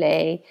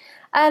lovely.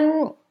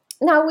 Now,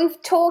 we've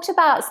talked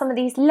about some of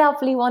these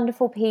lovely,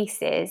 wonderful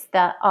pieces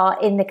that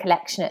are in the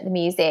collection at the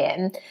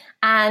museum.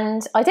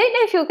 And I don't know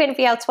if you're going to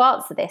be able to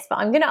answer this, but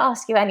I'm going to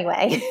ask you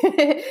anyway.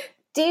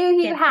 Do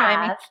you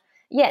have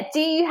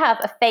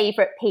a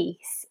favourite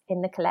piece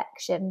in the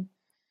collection?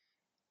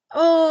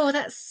 Oh,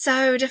 that's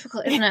so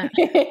difficult, isn't it?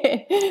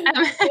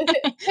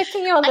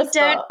 Putting you on the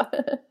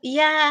spot.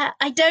 Yeah,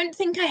 I don't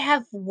think I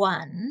have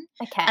one.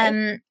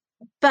 Okay.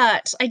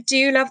 But I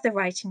do love the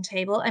writing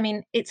table. I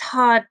mean, it's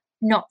hard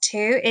not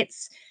to.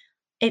 It's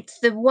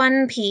the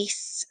one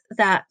piece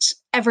that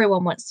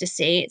everyone wants to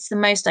see. It's the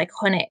most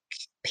iconic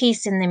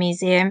piece in the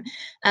museum.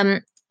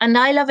 And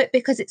I love it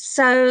because it's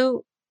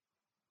so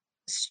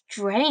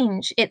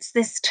strange. It's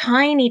this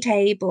tiny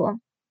table.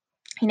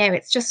 You know,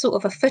 it's just sort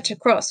of a foot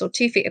across or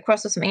 2 feet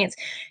across or something.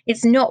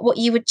 It's not what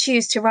you would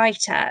choose to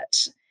write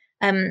at.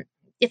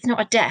 it's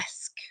not a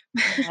desk.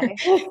 No.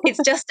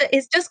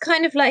 It's just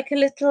kind of like a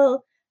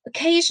little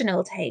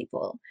occasional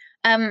table.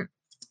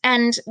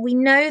 And we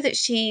know that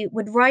she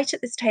would write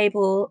at this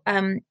table.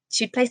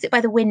 She'd place it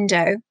by the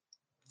window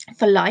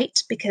for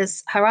light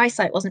because her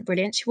eyesight wasn't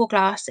brilliant. She wore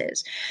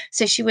glasses.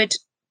 So she would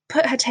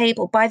put her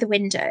table by the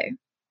window.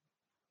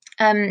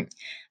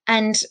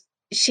 And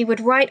she would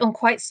write on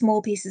quite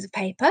small pieces of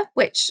paper,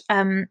 which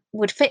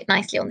would fit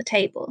nicely on the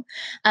table.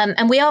 And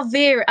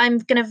I'm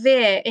going to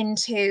veer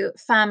into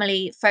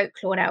family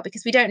folklore now,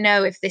 because we don't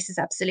know if this is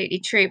absolutely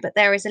true, but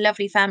there is a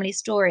lovely family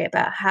story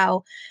about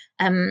how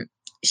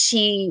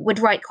she would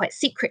write quite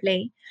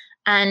secretly,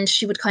 and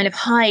she would kind of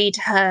hide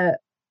her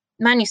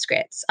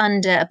manuscripts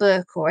under a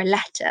book or a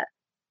letter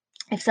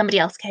if somebody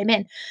else came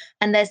in.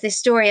 And there's this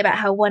story about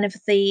how one of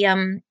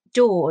the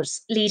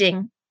doors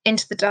leading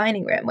into the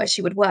dining room where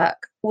she would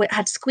work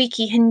had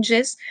squeaky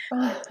hinges,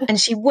 and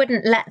she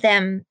wouldn't let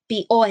them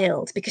be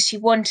oiled because she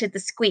wanted the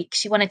squeak.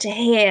 She wanted to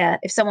hear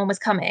if someone was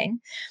coming,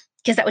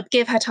 because that would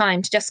give her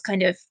time to just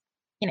kind of,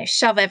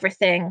 shove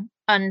everything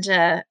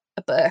under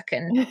a book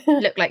and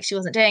look like she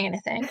wasn't doing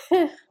anything.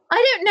 I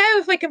don't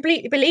know if I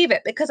completely believe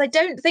it, because I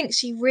don't think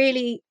she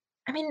really,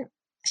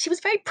 she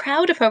was very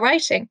proud of her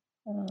writing.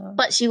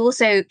 But she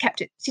also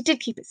she did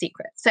keep it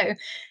secret. So,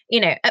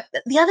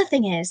 the other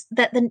thing is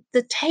that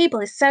the table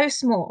is so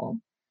small,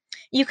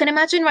 you can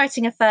imagine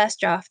writing a first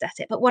draft at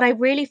it. But what I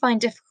really find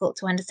difficult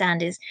to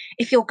understand is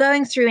if you're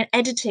going through and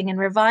editing and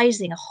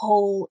revising a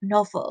whole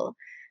novel,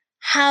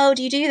 how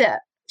do you do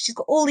that? She's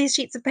got all these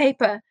sheets of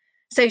paper.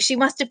 So she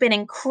must have been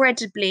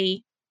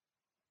incredibly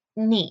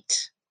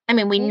neat.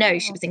 We know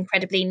she was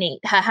incredibly neat.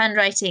 Her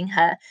handwriting,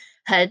 her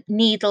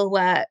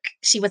needlework,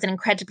 she was an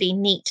incredibly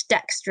neat,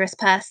 dexterous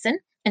person,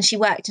 and she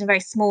worked in a very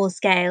small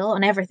scale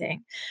on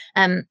everything.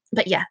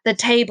 But yeah, the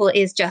table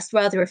is just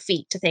rather a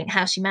feat to think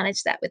how she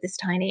managed that with this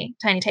tiny,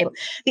 tiny table.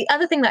 The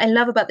other thing that I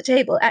love about the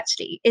table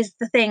actually is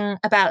the thing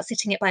about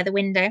sitting it by the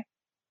window.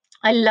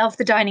 I love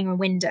the dining room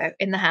window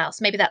in the house.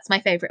 Maybe that's my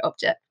favorite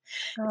object.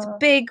 It's a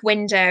big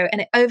window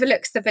and it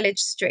overlooks the village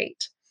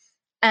street.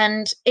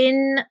 And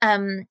in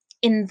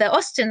the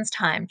Austens'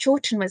 time,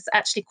 Chawton was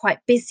actually quite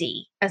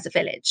busy as a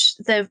village.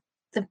 The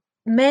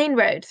main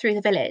road through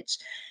the village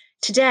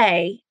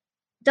today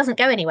doesn't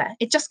go anywhere.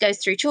 It just goes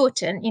through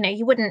Chawton.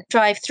 You wouldn't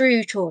drive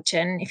through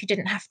Chawton if you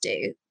didn't have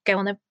to go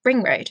on the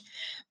ring road.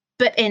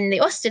 But in the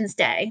Austens'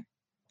 day,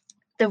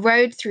 the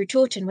road through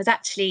Chawton was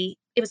actually,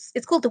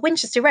 it's called the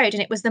Winchester Road,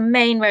 and it was the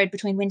main road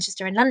between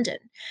Winchester and London.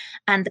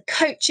 And the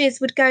coaches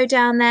would go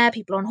down there,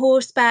 people on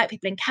horseback,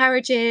 people in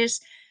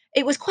carriages.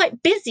 It was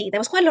quite busy. There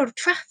was quite a lot of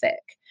traffic.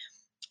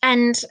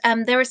 And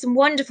there are some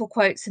wonderful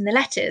quotes in the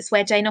letters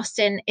where Jane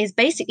Austen is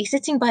basically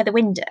sitting by the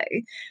window,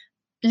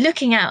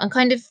 looking out and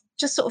kind of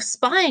just sort of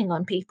spying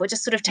on people,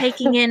 just sort of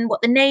taking in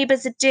what the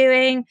neighbours are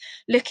doing,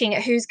 looking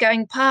at who's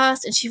going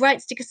past. And she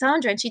writes to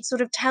Cassandra and she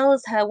sort of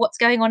tells her what's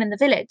going on in the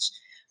village.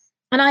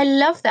 And I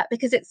love that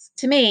because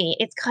to me,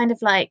 it's kind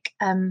of like,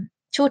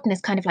 Chawton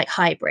is kind of like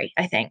Highbury,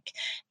 I think.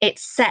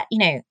 It's set,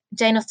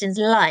 Jane Austen's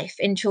life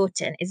in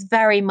Chawton is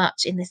very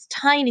much in this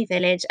tiny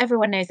village.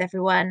 Everyone knows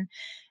everyone.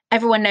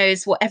 Everyone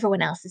knows what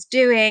everyone else is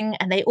doing,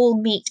 and they all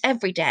meet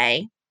every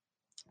day.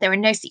 There are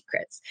no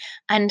secrets.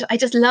 And I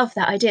just love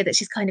that idea that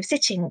she's kind of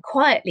sitting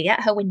quietly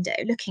at her window,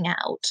 looking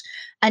out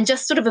and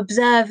just sort of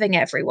observing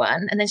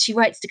everyone. And then she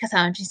writes to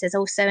Cassandra and she says,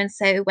 oh,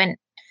 so-and-so went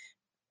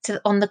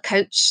on the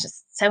coach,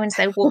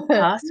 so-and-so walked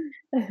past.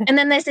 And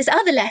then there's this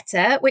other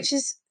letter, which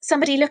is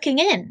somebody looking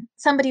in.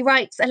 Somebody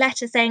writes a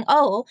letter saying,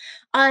 oh,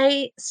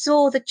 I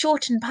saw the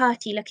Chawton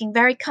party looking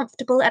very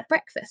comfortable at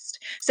breakfast.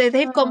 So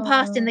they've gone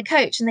past in the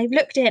coach and they've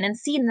looked in and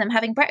seen them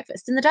having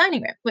breakfast in the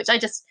dining room, which I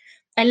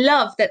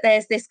love that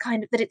there's this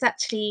kind of, that it's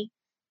actually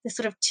this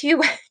sort of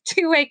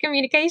two-way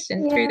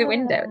communication through the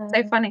window. It's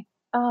so funny.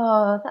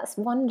 Oh, that's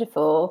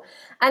wonderful.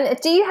 And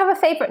do you have a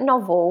favourite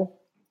novel?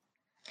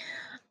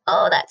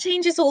 Oh, that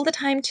changes all the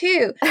time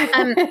too.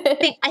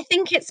 I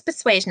think it's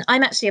Persuasion.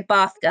 I'm actually a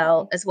Bath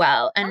girl as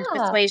well. And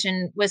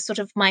Persuasion was sort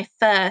of my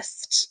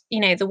first,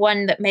 the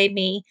one that made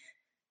me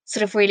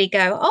sort of really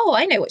go, oh,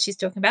 I know what she's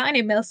talking about. I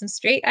know Milsom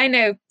Street. I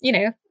know,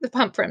 the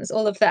Pumprams,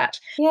 all of that.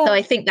 Yeah. So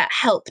I think that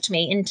helped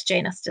me into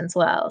Jane Austen's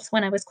world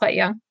when I was quite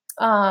young.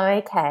 Oh,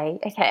 okay.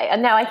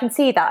 And now I can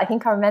see that. I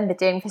think I remember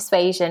doing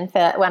Persuasion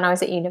for when I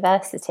was at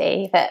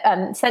university, but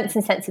Sense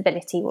and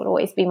Sensibility will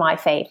always be my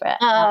favourite.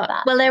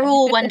 Well, they're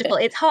all wonderful.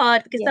 It's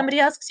hard because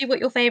somebody asks you what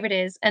your favourite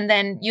is and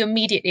then you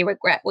immediately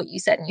regret what you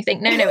said and you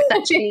think, no, it's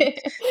actually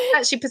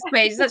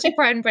Persuasion. It's actually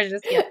Pride and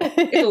Prejudice. Yeah,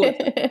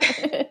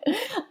 it's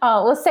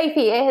all. Well,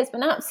 Sophie, it has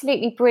been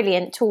absolutely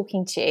brilliant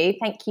talking to you.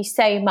 Thank you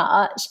so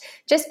much.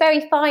 Just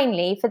very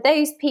finally, for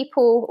those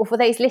people or for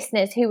those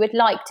listeners who would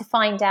like to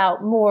find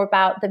out more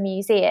about the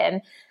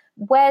museum,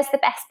 where's the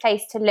best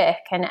place to look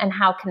and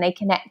how can they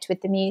connect with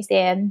the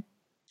museum?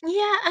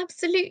 Yeah,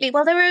 absolutely.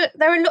 Well, there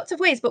are lots of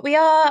ways, but we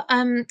are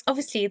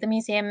obviously the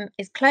museum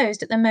is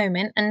closed at the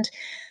moment, and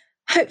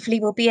hopefully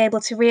we'll be able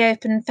to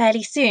reopen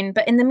fairly soon.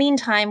 But in the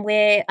meantime,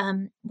 we're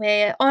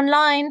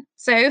online.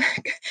 So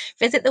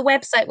visit the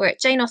website. We're at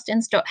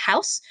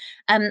janeaustins.house,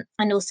 and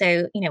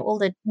also, all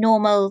the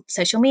normal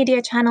social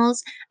media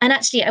channels. And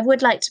actually, I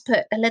would like to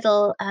put a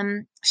little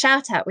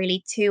shout out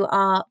really to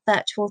our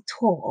virtual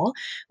tour,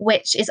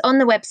 which is on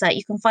the website.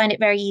 You can find it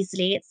very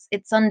easily.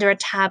 It's under a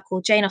tab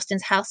called Jane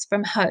Austen's House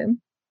from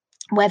Home,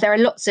 where there are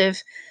lots of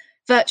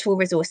virtual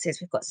resources.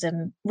 We've got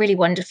some really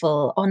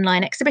wonderful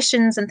online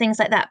exhibitions and things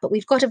like that, but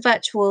we've got a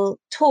virtual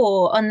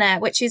tour on there,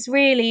 which is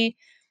really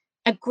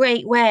a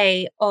great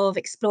way of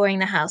exploring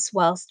the house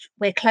whilst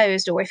we're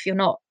closed, or if you're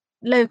not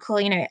local,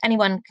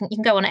 anyone you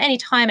can go on at any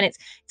time, and it's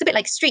a bit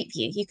like Street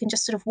View. You can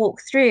just sort of walk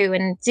through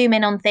and zoom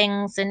in on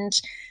things and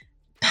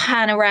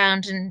pan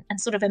around and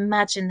sort of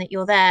imagine that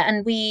you're there.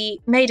 And we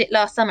made it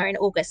last summer in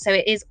August, so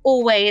it is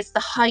always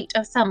the height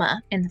of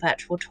summer in the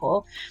virtual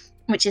tour,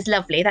 which is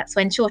lovely. That's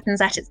when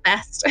Chawton's at its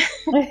best.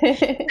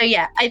 So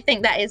yeah, I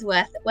think that is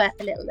worth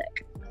a little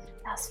look.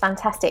 That's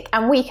fantastic.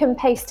 And we can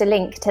post a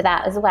link to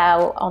that as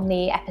well on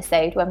the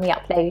episode when we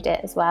upload it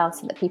as well,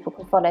 so that people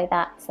can follow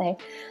that. So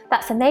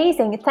that's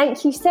amazing.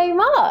 Thank you so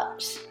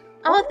much.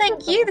 Oh,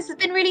 thank you. This has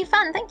been really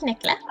fun. Thank you,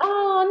 Nicola.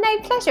 Oh,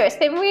 no, pleasure. It's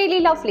been really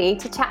lovely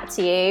to chat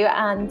to you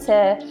and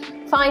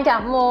to find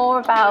out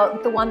more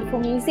about the wonderful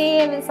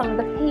museum and some of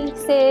the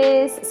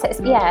pieces. So,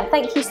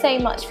 thank you so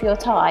much for your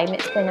time.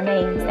 It's been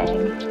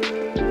amazing.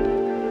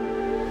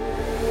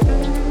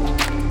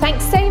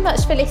 Thanks so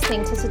much for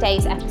listening to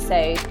today's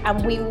episode,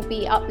 and we will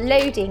be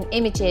uploading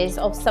images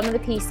of some of the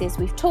pieces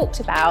we've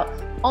talked about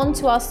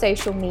onto our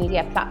social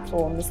media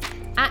platforms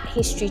at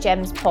History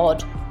Gems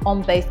Pod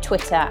on both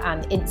Twitter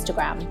and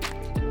Instagram.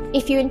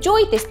 If you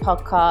enjoyed this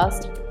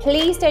podcast,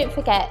 please don't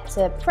forget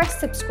to press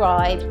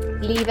subscribe,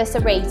 leave us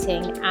a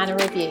rating and a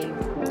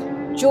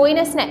review. Join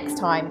us next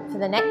time for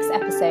the next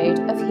episode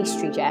of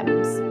History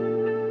Gems.